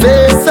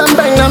wase.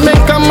 Sambang na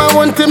minka ma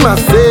wanti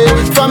mase.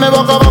 Fame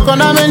boko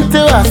na minti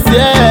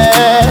wase,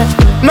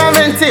 na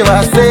minti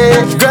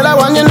wase. Girl, I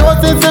want you know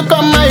things to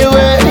come my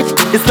way.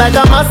 It's like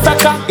a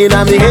massacre in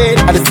my head.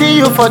 I see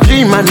you for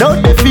dream, I know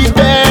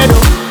defeated.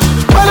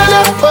 Girl,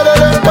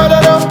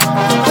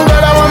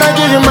 I wanna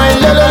give you my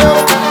love.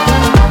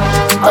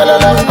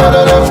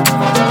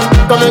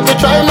 Come make me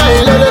try my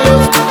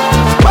love.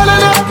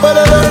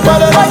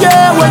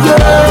 Yeah, when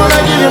I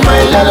give you my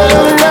love.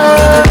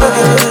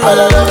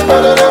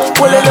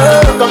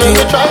 Come make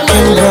me try my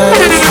love.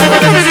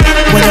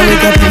 When I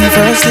wake up in the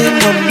first thing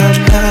on my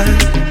mind,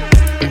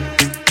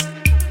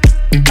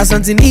 I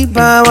something deep,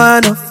 I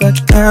one of a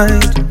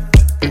kind.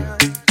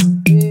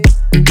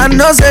 I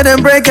know say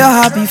them break your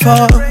heart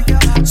before,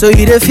 so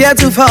you the fear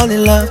to fall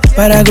in love.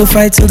 But I go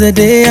fight till the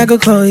day I go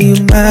call you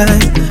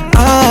mine.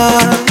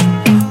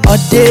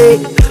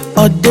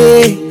 All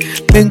day,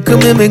 men come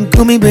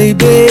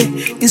baby,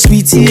 in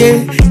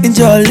sweetie, in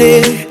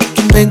jolly.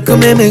 Men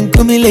come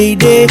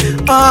lady.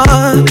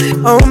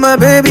 Oh my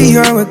baby,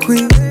 you're a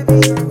queen.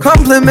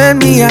 Compliment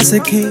me as a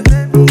king.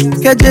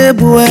 Get the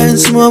boy and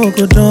smoke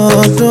go do,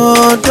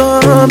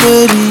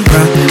 baby.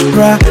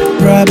 Bra,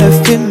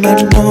 befim my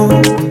no.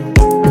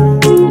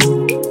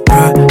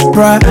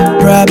 Bra,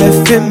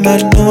 befim my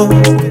no.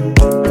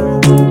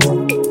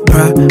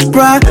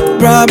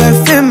 Bra,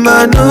 befim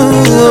my no.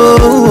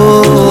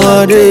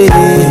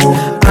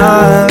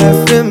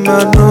 Befim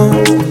my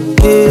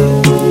no.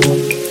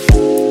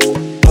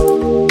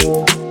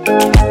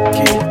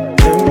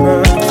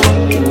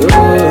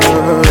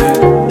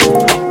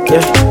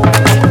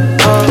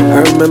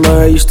 I remember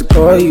I used to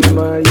call you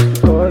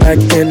back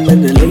then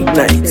in the late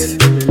nights.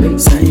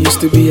 So I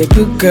used to be a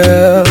good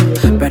girl,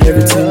 but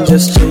everything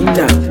just changed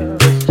now.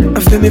 I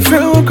feel me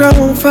friend will grab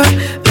on fire.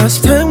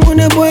 Last time when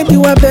the boy be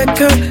wa back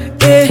up,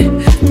 yeah,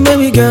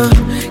 baby girl.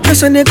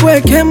 Cause I never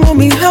work him on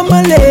me,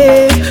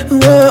 hamale.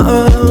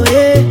 Whoa,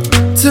 yeah.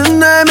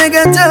 Tonight make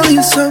I tell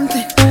you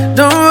something.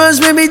 Don't rush,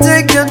 baby,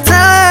 take your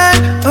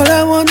time. All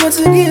I want was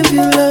to give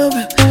you love.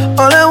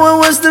 All I want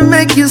was to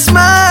make you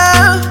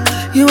smile.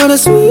 You are the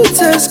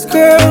sweetest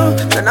girl,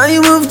 and now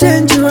you move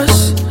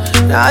dangerous.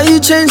 Now you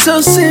change so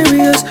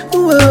serious.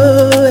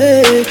 Whoa,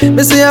 hey.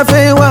 Me say I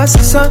pay what's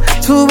the sun.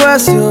 Two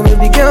bars you,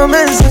 baby girl,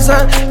 man,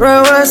 sister.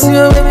 Right what's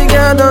you, baby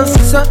girl, don't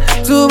sister.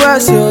 Two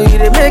bars you, you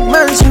they make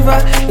man shiver.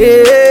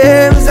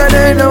 Yeah, me say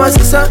I know what's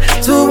the sun.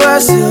 Two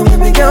bars you,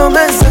 baby girl,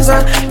 man,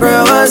 sister.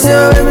 Right what's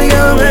you, baby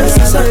girl, man,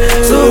 sister.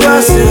 Two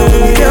bars you,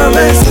 baby girl,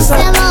 man, sister.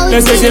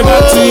 Let's take it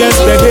back to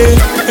yesterday.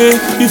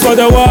 Before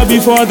the war,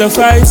 before the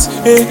fights.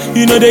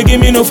 You know they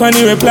give me no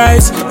funny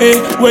replies.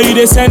 Where you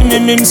they send me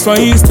memes for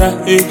Easter.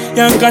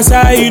 Young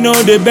Kasa, you know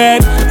the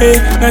bed.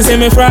 Now say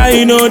me fry,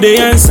 you know the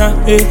answer.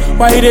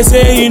 Why they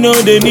say you know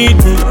they need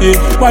me?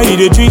 Why you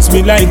they treat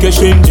me like a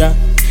stranger?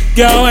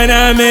 Girl, when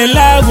I'm in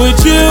love with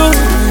you,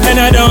 and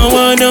I don't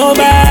want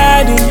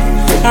nobody.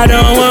 I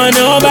don't want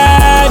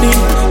nobody.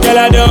 Girl,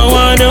 I don't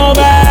want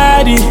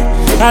nobody.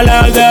 I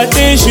love the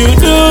things you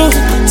do.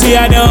 See,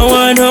 I don't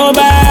want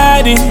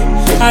nobody.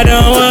 I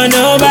don't want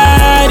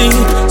nobody.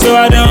 So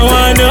I don't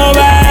want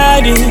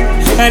nobody.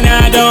 And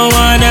I don't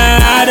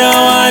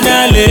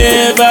wanna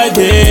live a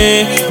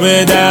day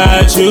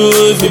without you.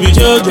 If you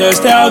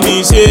just tell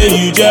me, say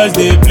you just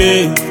dey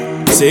play.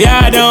 Say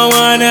I don't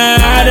wanna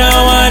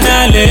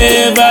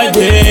live a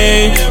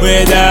day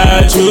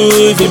without you.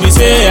 If you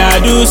say I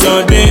do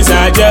some things,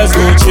 I just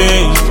go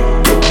change.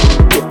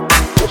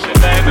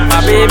 My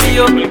baby,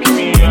 oh,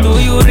 do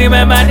you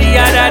remember the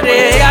other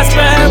day I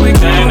spent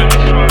with you?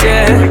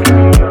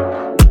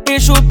 Yeah,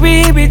 it should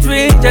be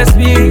between just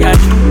me and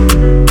you.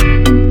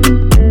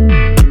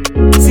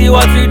 See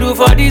what we do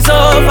for this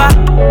over.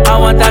 I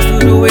want us to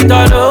do it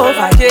all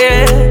over,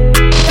 yeah.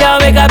 Girl,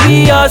 make I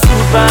be your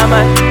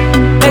Superman.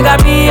 Make I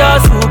be your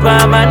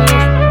Superman.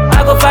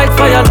 I go fight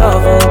for your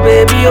love, oh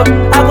baby, oh.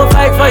 I go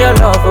fight for your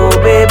love, oh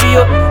baby,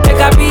 oh.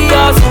 Make I be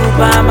your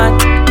Superman.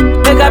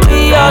 Make I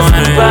be your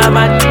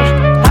Superman.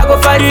 I go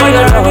fight for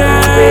your love,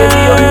 oh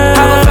baby, oh.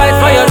 I go fight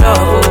for your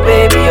love, oh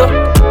baby, oh.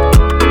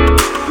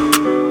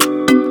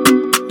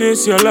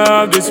 This your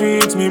love, this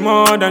sweets me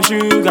more than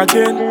sugar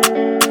cane.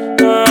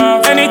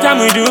 Anytime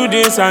we do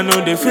this, I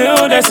know they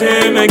feel the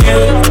same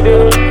again.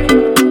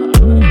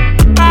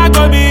 I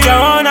go be your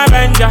own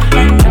avenger.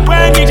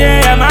 When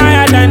DJ am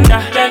my agenda.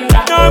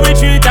 No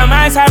retreat, I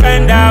might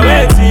surrender.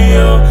 Wait till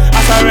you, I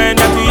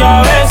surrender to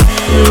your ways to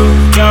you.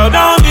 Girl,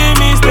 don't be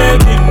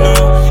mistaken, no.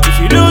 If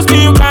you lose me,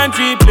 you can't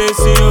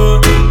replace you.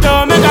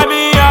 Don't make I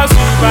be your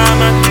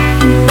Superman.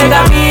 Make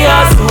I be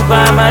your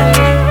Superman.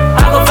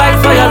 I go fight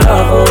for your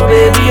love, oh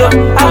baby, oh.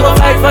 I go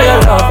fight for your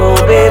love, oh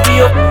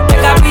baby, oh.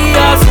 Make I be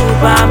your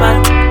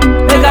Superman.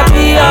 Make I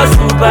be your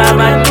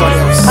Superman. I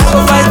go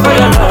fight for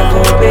your love,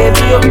 oh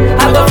baby, oh.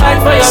 I go fight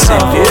for your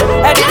love,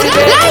 oh.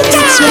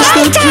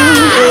 Anything,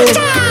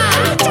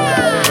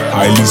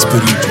 highly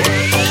spiritual.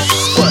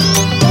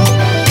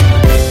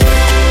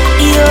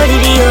 Yo,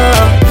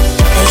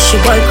 it's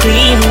your boy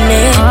Cream,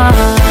 man.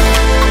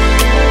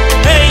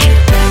 Hey,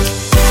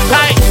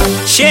 hi,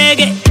 shake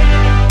it.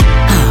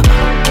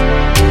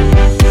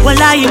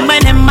 Wala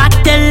yumene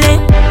matele.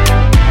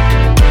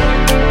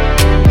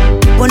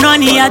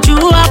 Bononi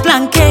ajua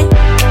planke.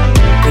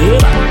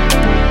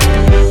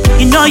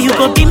 You know you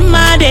go be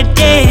mad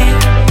day.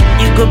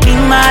 You go be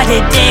mad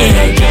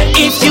day.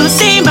 If you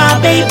see my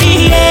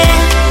baby, yeah.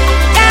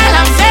 Girl,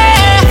 I'm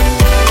fair.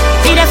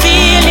 See the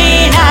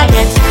feeling I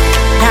get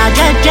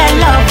jeje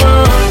love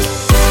oh.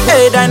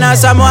 Hey, Dana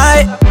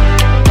Samoy.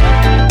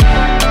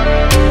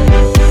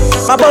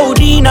 My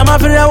body na my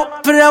frau.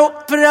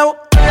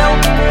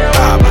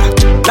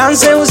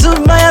 Dance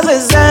usumaya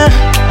zeza.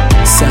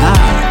 Sa.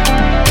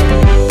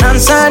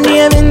 Dansa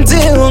ni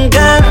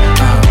mintunga.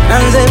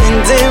 Danse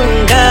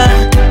mintunga.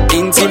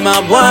 Inti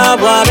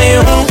mabwa me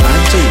ho.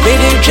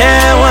 Baby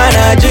can't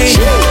wanna do.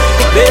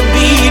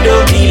 Baby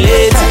don't be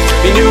late.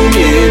 Me do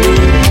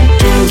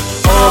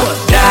or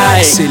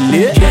die.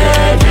 Silly.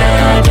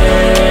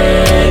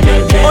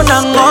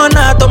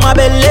 Onangona to my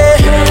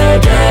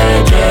belly.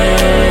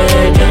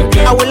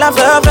 I will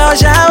have her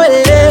shower.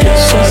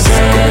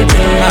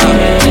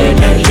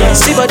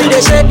 See body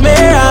they shake me,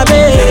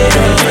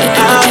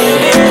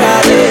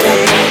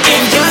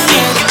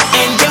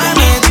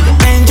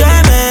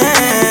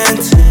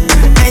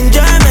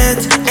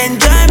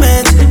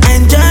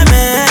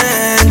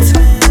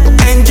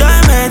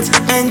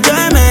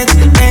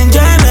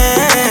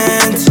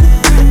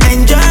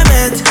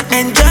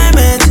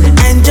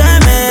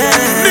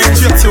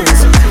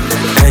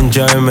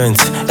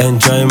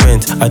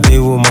 enjoyment. I did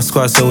with my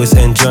squad, so it's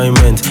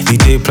enjoyment. You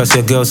did plus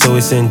your girl, so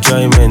it's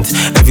enjoyment.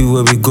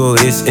 Everywhere we go,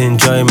 it's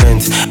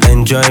enjoyment.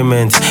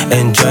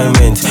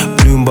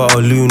 Bloom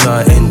bottle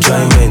Luna,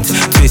 enjoyment.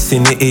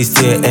 Twisting it is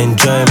their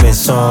enjoyment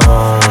song.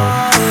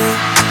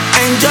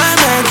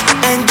 Enjoyment.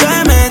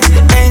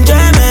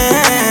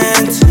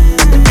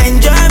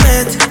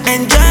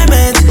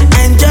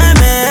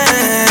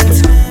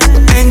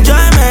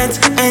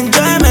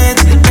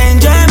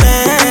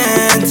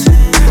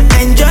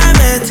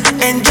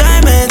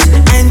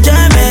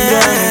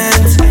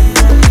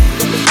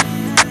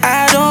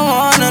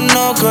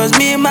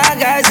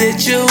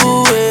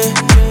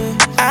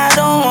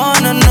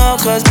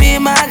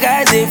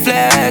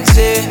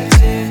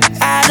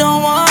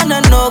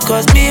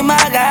 Cause me and my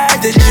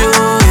guys they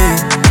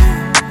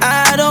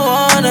I don't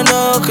wanna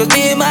know, cause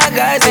me and my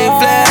guys they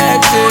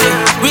flexing.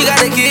 We got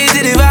the keys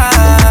to the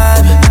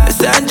vibe.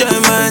 It's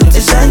enjoyment.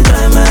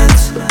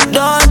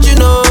 Don't you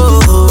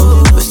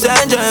know? It's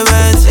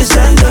enjoyment.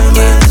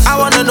 I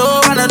wanna know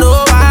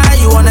why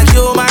you wanna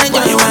kill my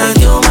enjoyment.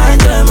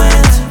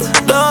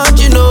 Don't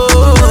you know?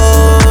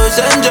 It's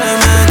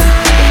enjoyment.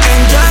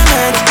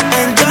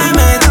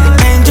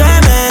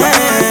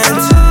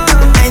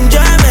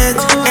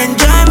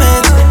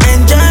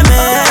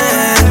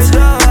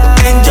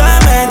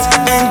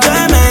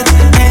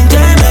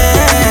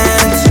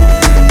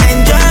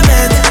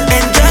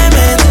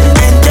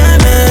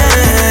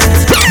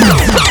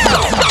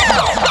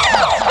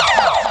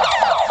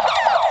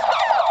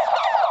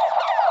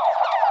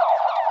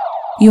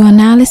 You are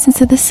now listening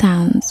to the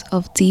sounds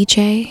of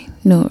DJ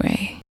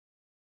Nore.